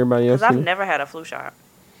out, let everybody else. Because I've never had a flu shot.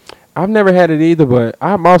 I've never had it either, but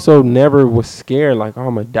I'm also never was scared like, oh,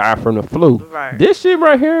 I'm gonna die from the flu. Right. This shit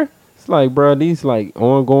right here, it's like, bro, these like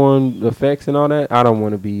ongoing effects and all that. I don't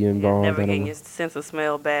want to be involved. Never getting your sense of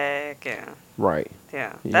smell back. Yeah. Right.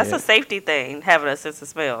 Yeah. That's a safety thing, having a sense of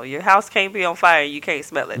smell. Your house can't be on fire and you can't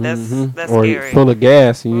smell it. That's or scary. Full of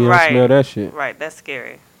gas and you don't smell that shit. Right. That's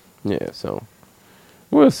scary. Yeah. So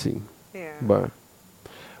we'll see. Yeah. But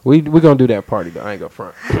we gonna do that party though. I ain't gonna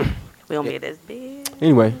front. We don't be this big.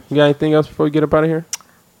 Anyway, you got anything else before we get up out of here?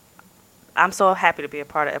 I'm so happy to be a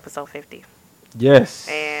part of episode 50. Yes.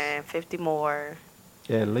 And 50 more.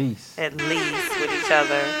 At least. With each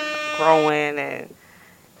other. Growing and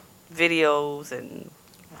videos and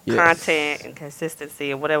content and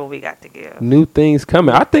consistency and whatever we got to give. New things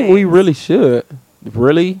coming. I think we really should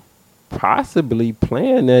possibly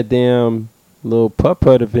plan that damn little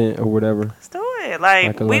putt-putt event or whatever. Let's do it.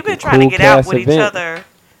 Like we've been trying to get out with each other.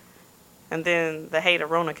 And then the hater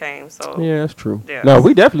Rona came, so yeah, that's true. Yeah. No,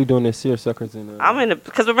 we definitely doing this seersuckers and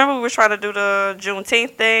because remember we were trying to do the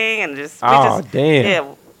Juneteenth thing and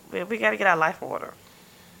damn. Yeah, we got to get our life in order.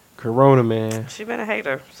 Corona, man. She been a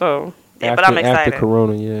hater, so but I'm excited. After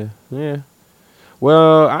Corona, yeah.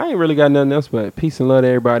 Well, I ain't really got nothing else but peace and love to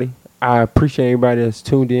everybody. I appreciate everybody that's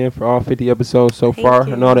tuned in for all 50 episodes so far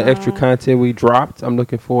and all the extra content we dropped. I'm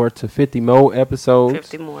looking forward to 50 more episodes.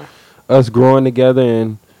 50 more. Us growing together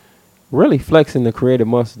and really flexing the creative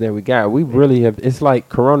muscles that we got. We really have. It's like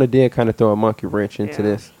Corona did kind of throw a monkey wrench into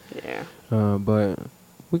this. Yeah. But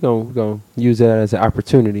we're gonna use that as an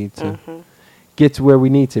opportunity to get to where we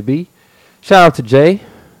need to be. Shout out to Jay.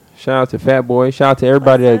 Shout out to Fat Boy. Shout out to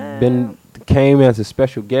everybody that came as a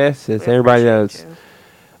special guest. As everybody that's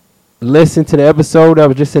listened to the episode that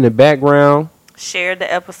was just in the background. Shared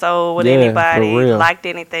the episode with anybody, liked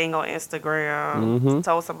anything on Instagram,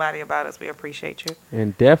 told somebody about us. We appreciate you.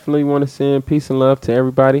 And definitely want to send peace and love to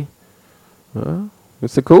everybody.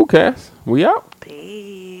 It's a Coolcast. We out.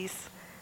 Peace.